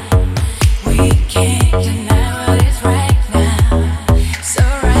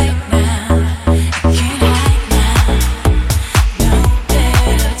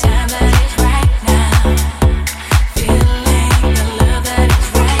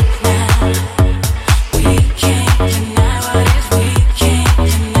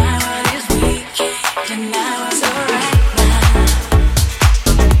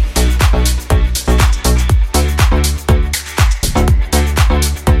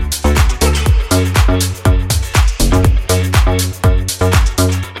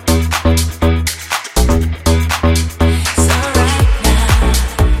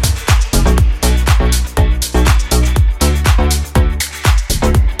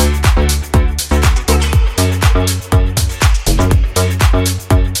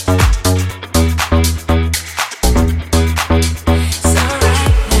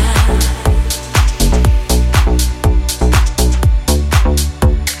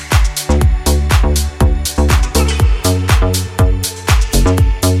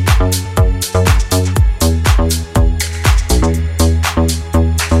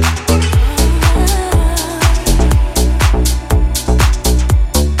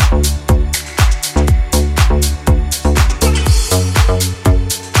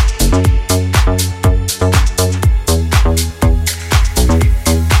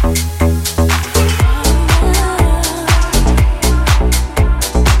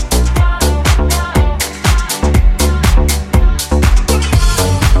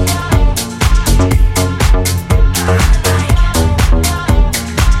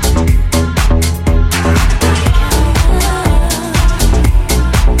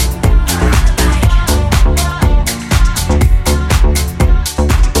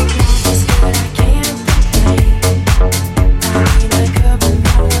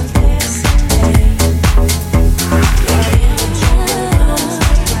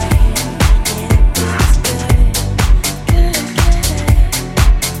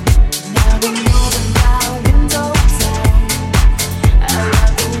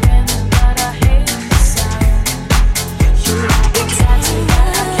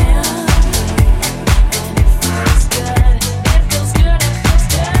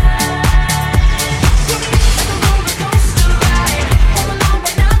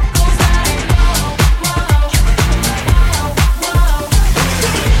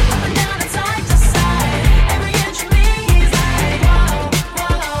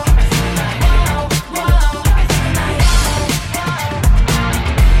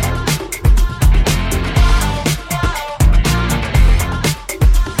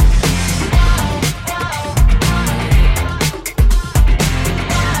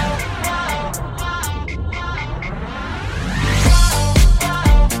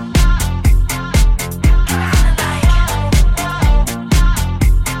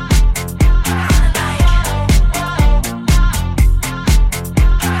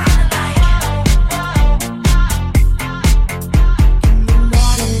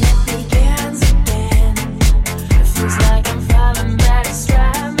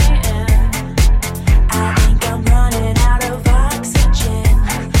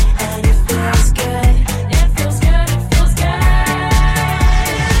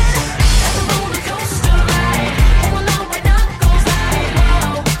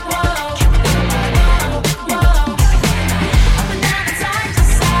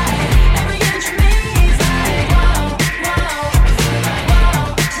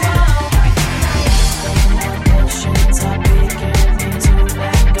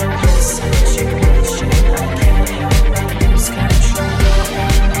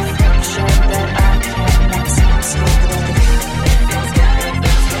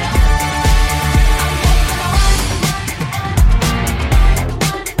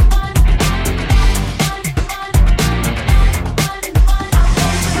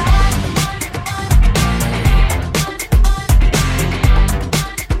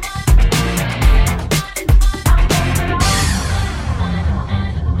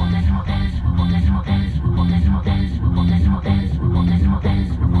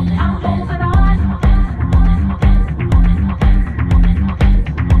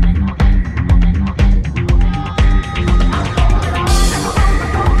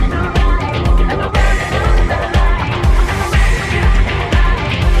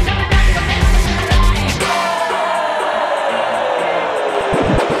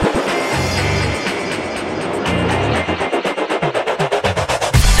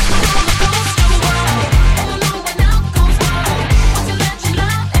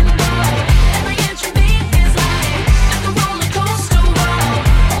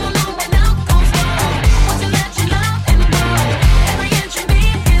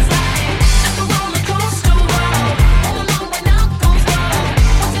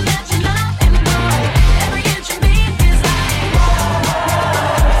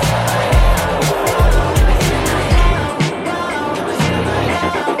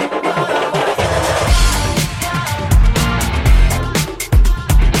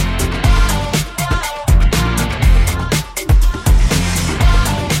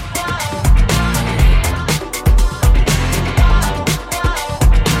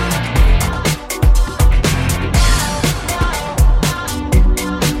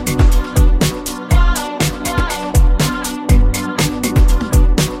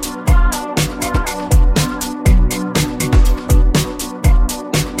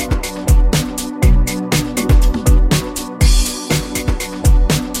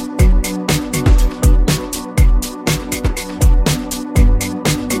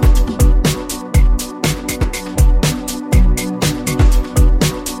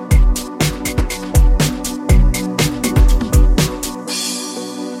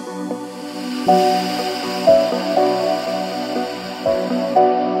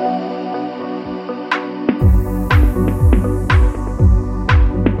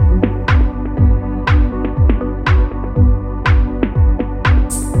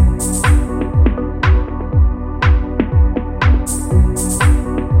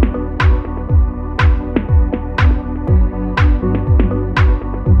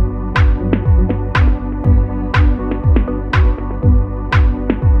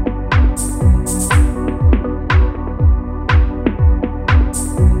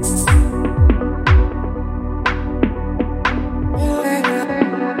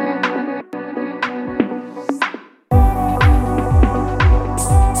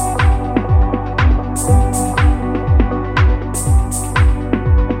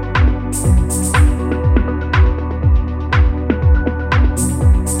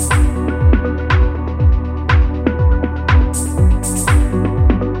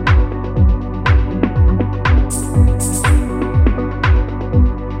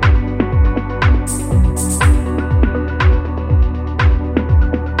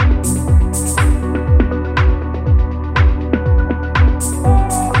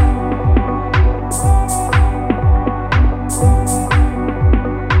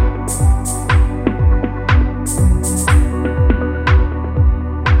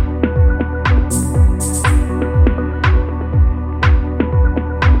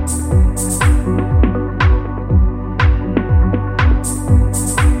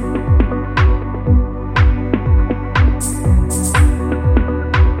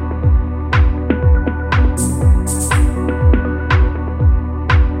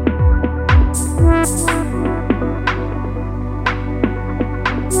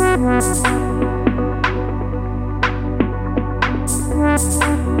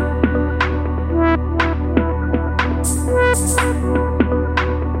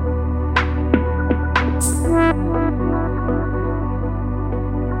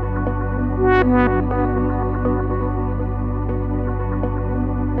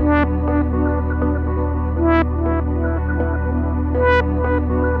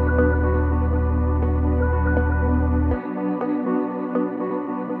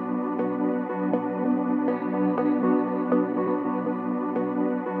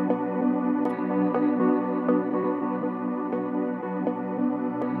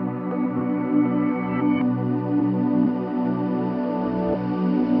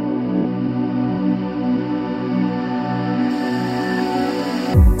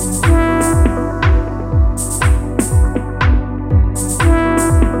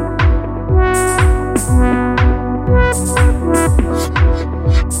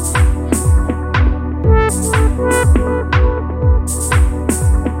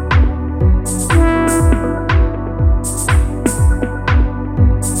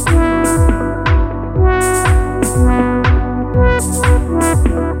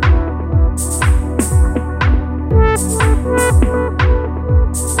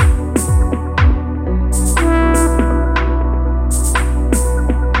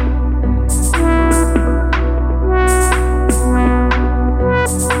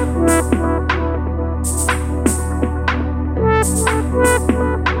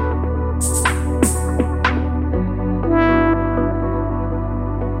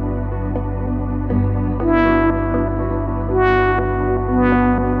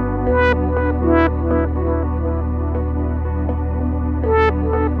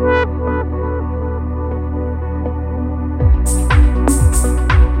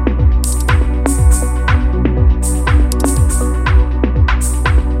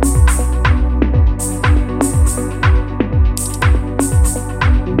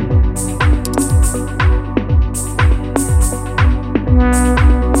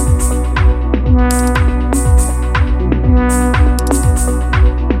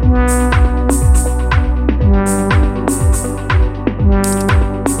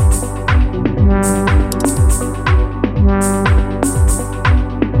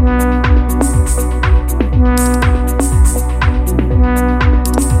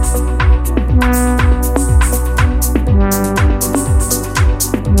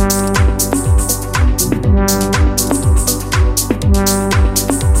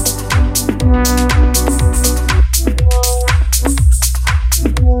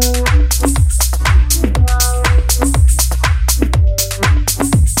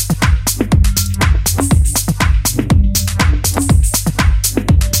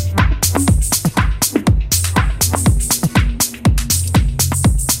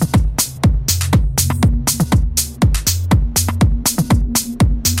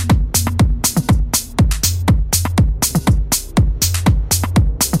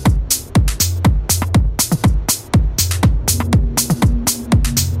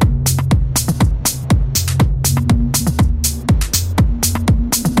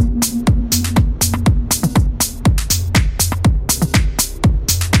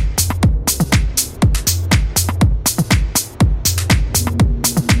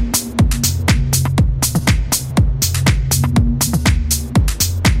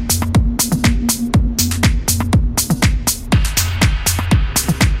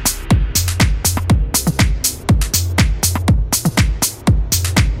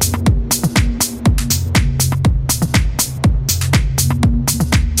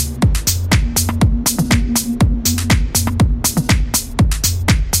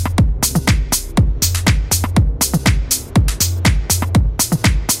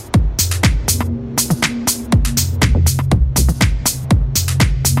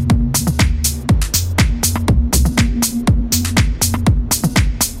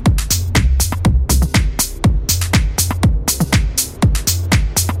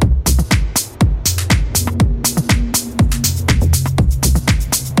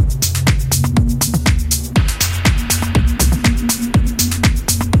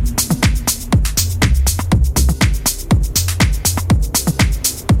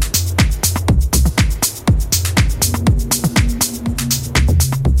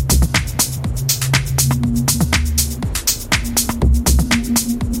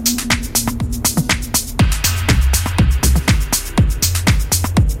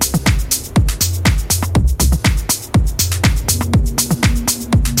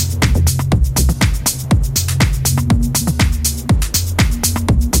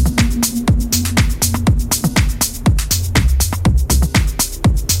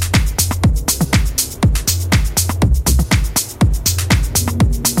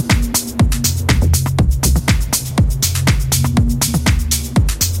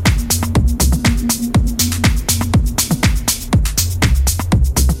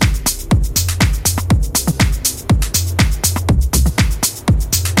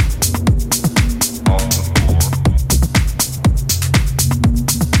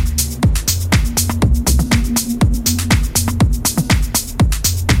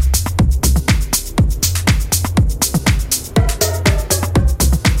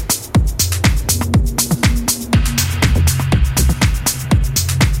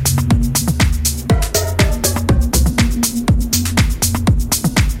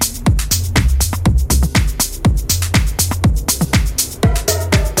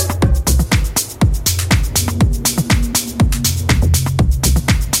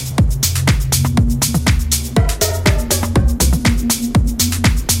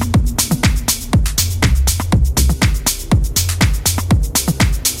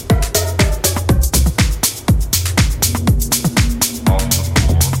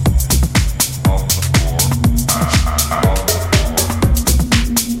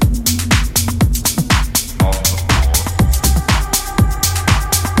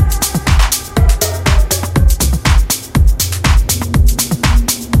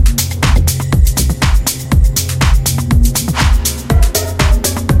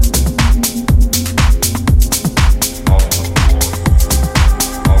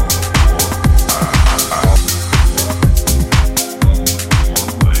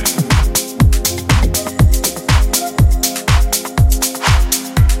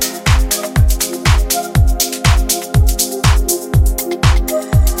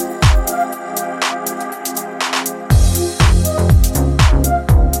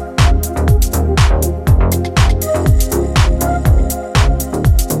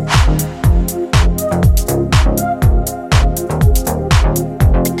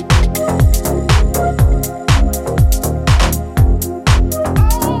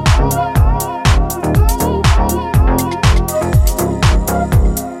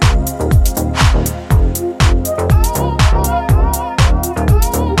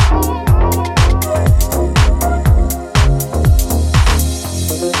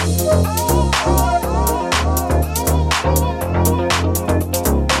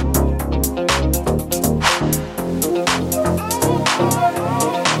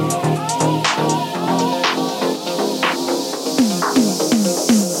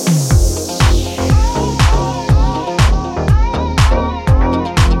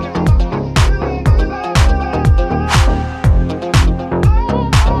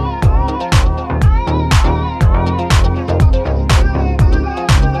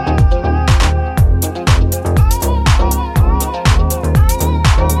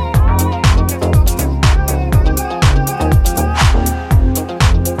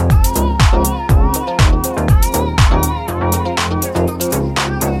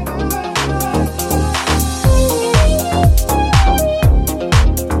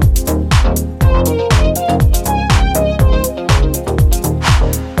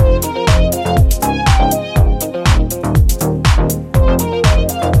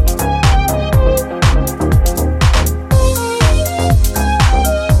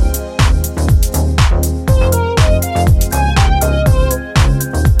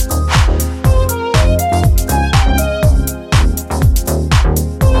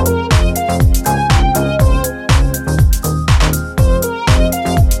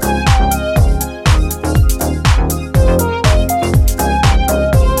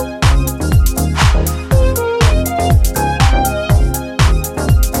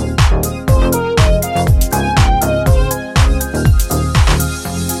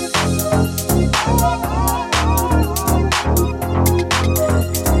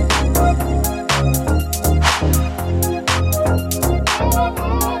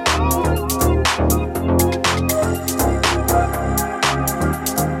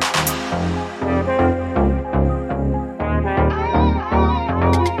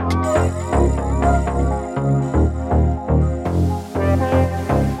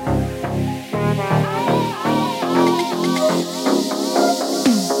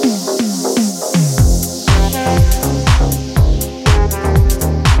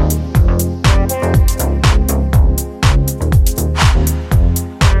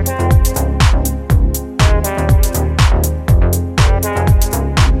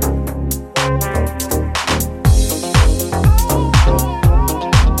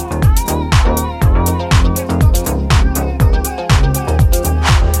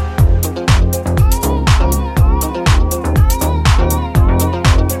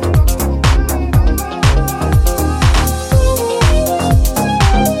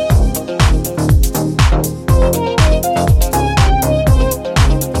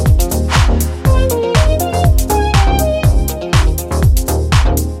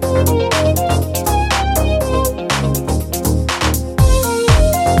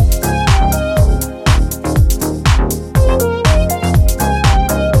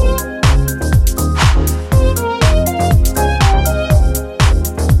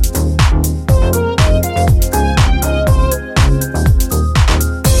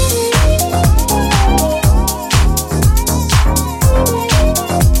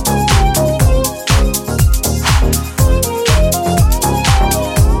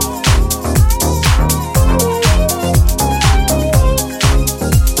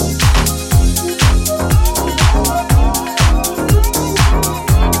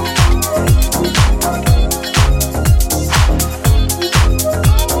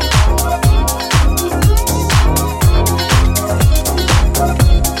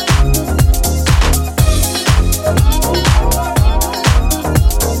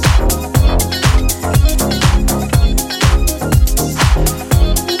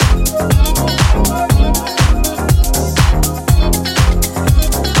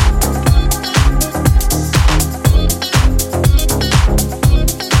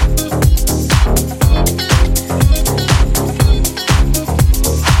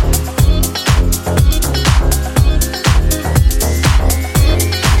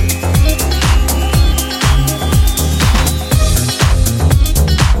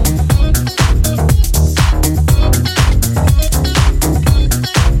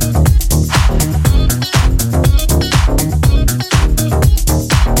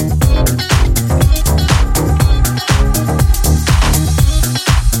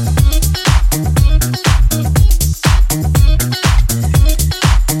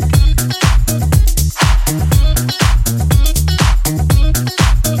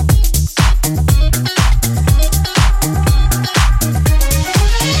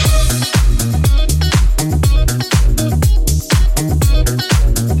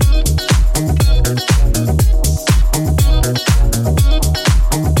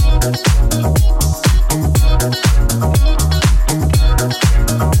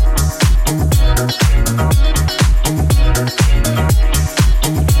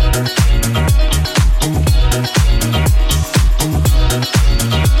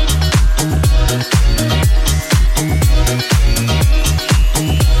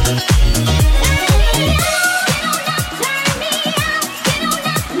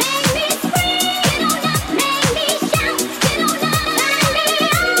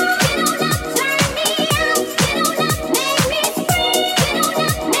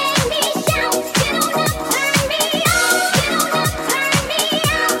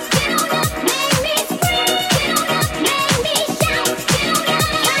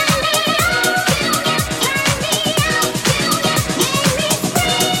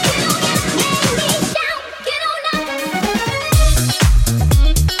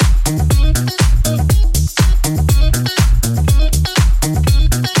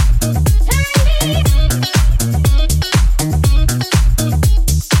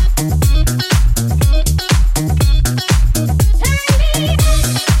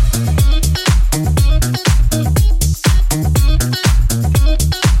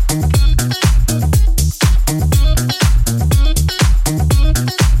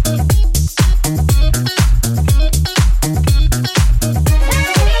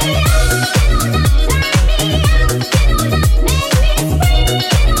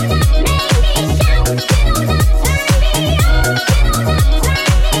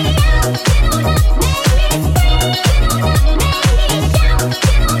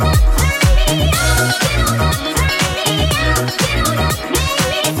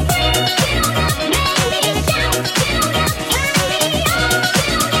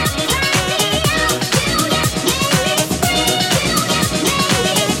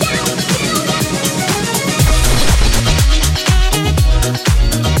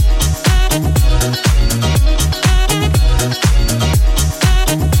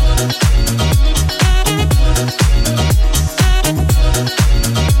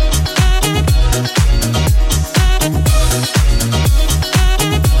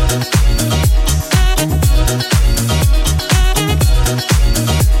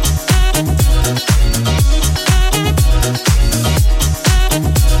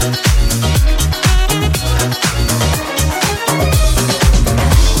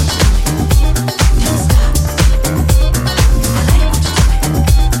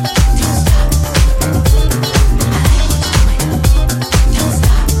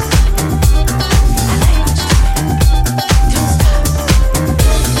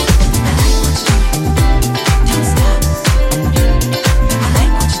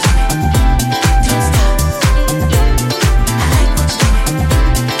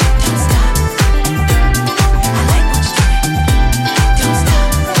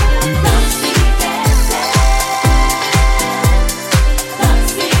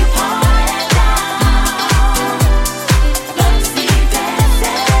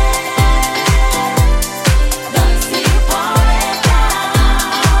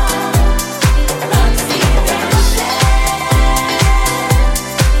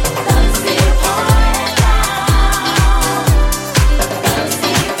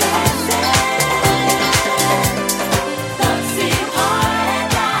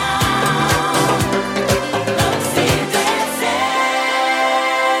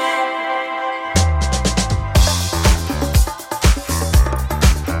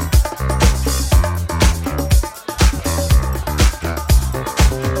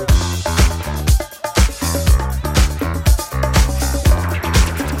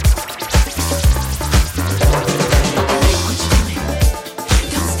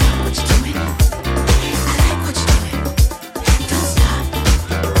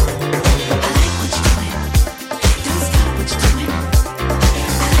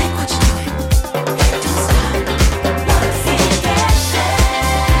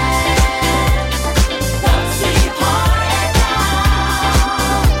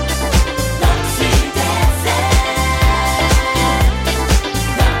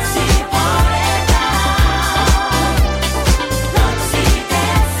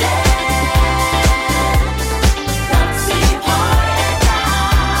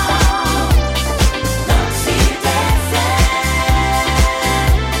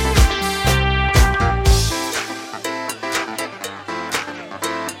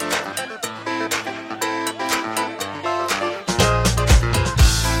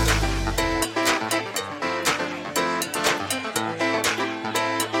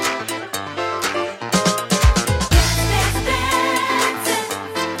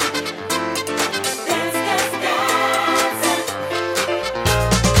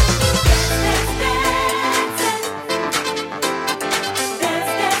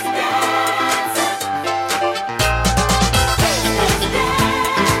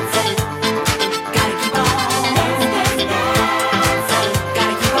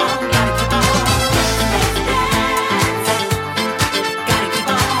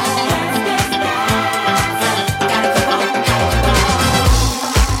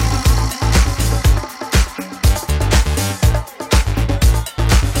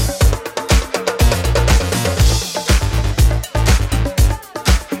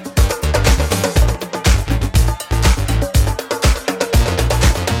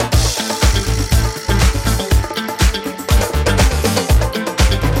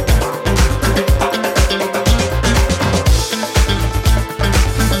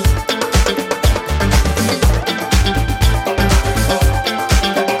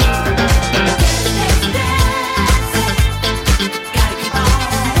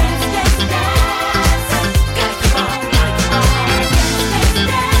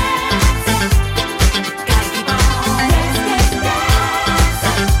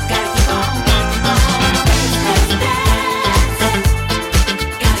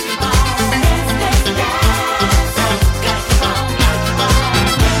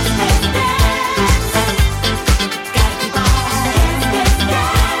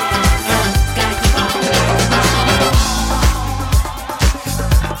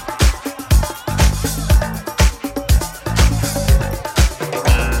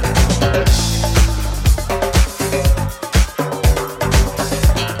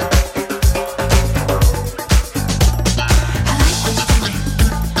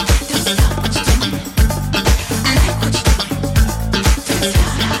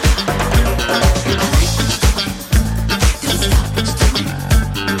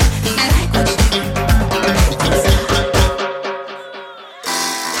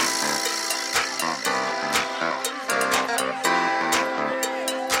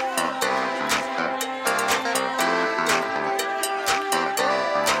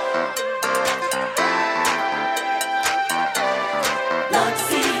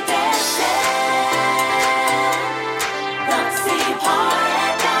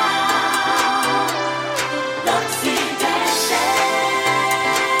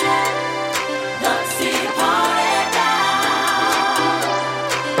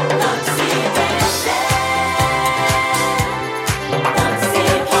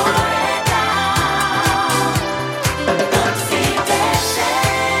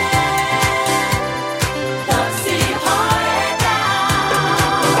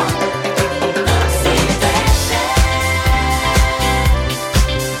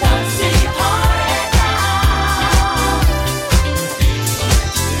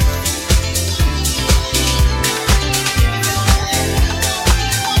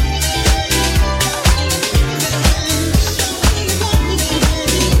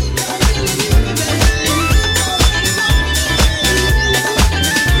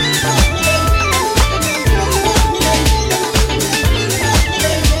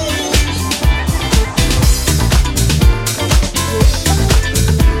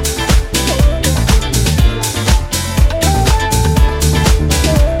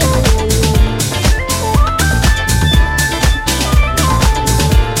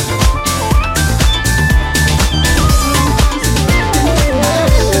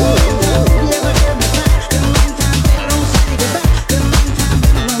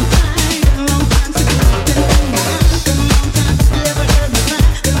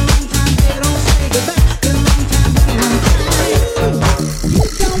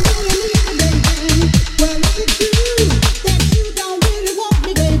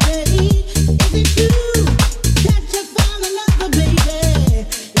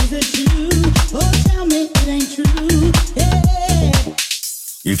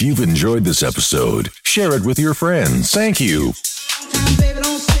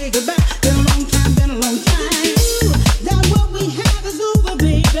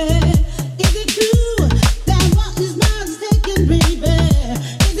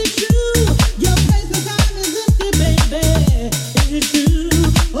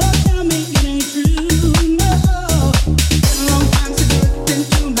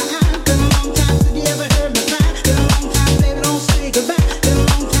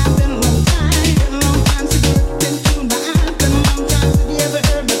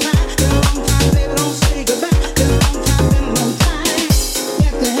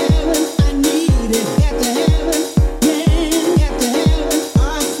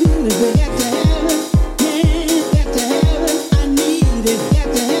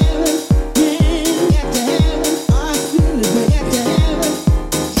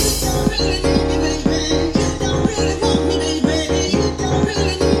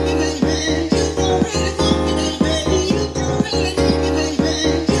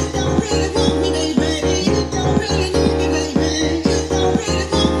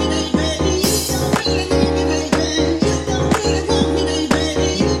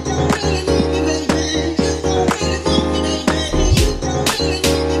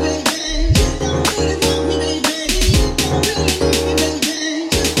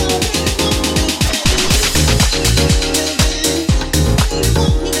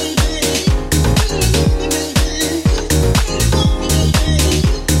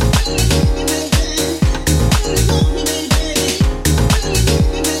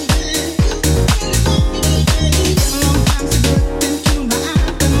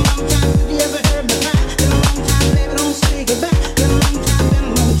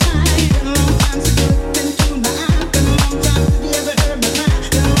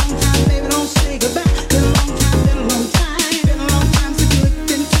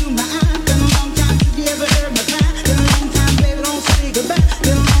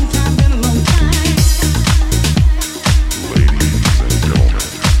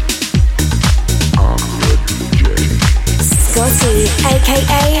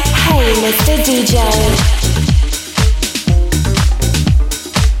aka Hey Mr. DJ.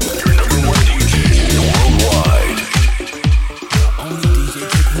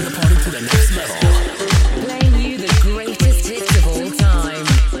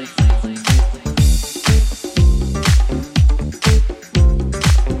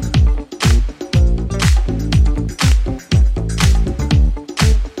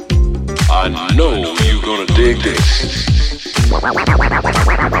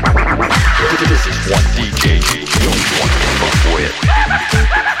 This is one DJ you don't want to fuck with.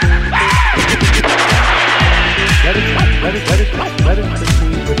 Let us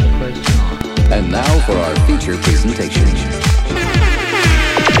proceed with the first song. And now for our feature presentation.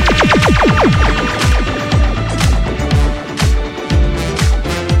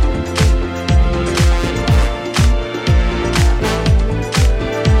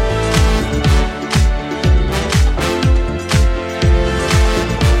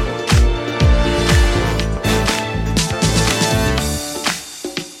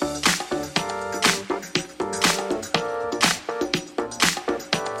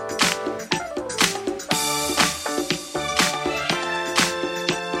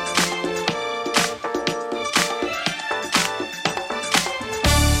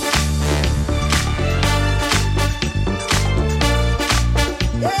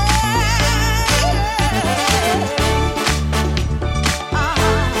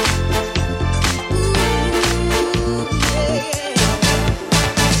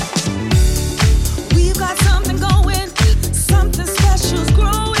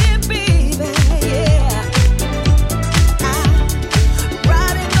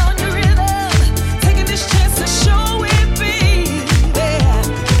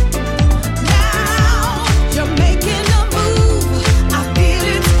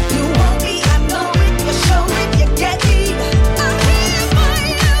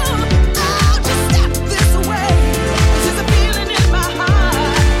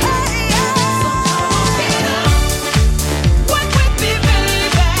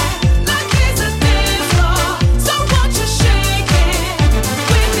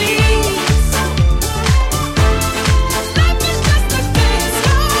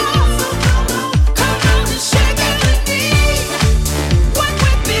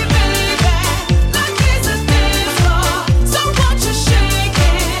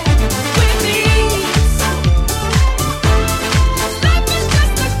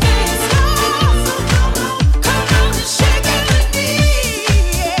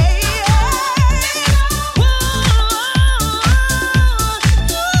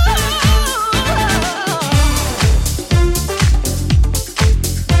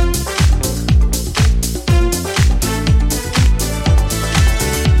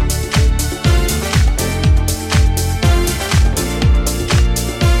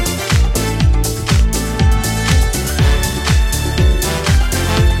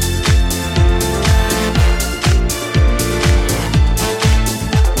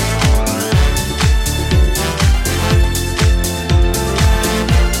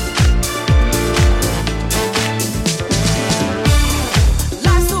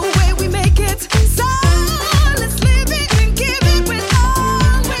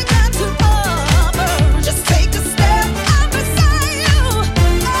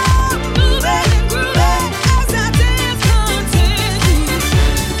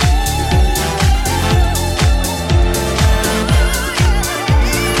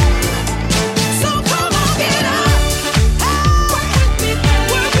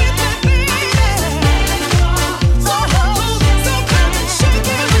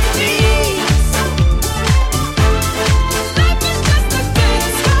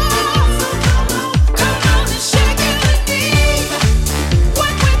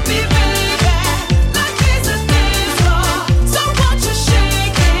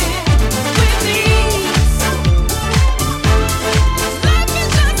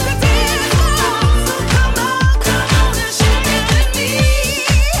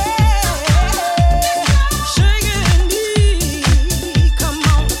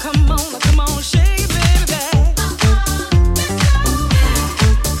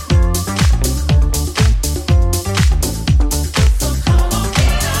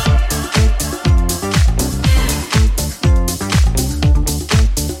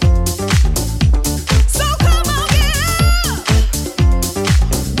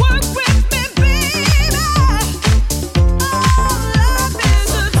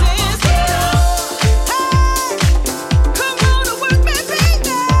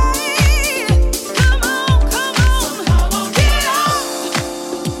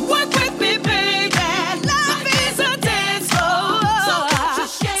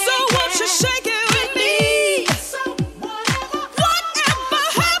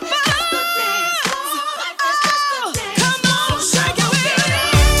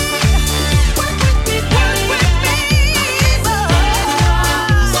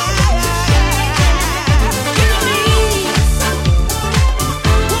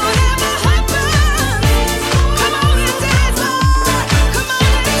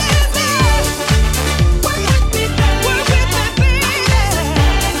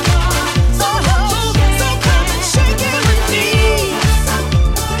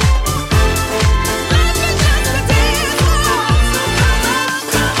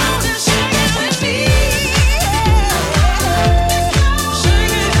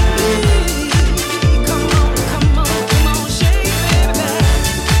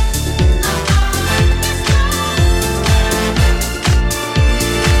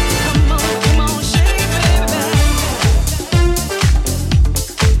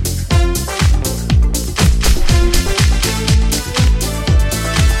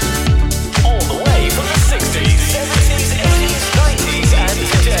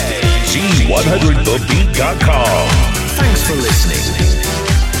 V100thebeat.com. Thanks for listening.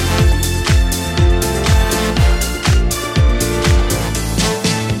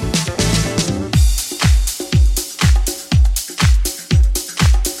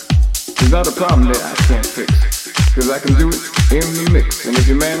 There's not a problem that I can't fix, cause I can do it in the mix. And if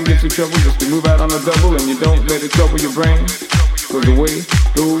your man gets you trouble, just to move out on a double, and you don't let it trouble your brain, cause away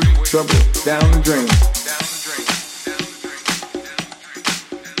goes trouble down the drain.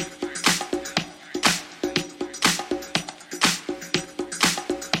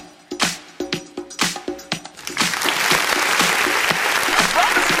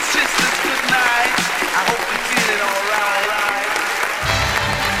 Brothers and sisters, good night. I hope you're feeling alright.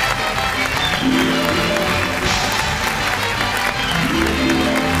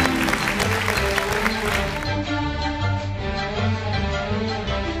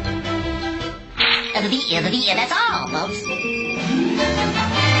 The beat, that's all, folks.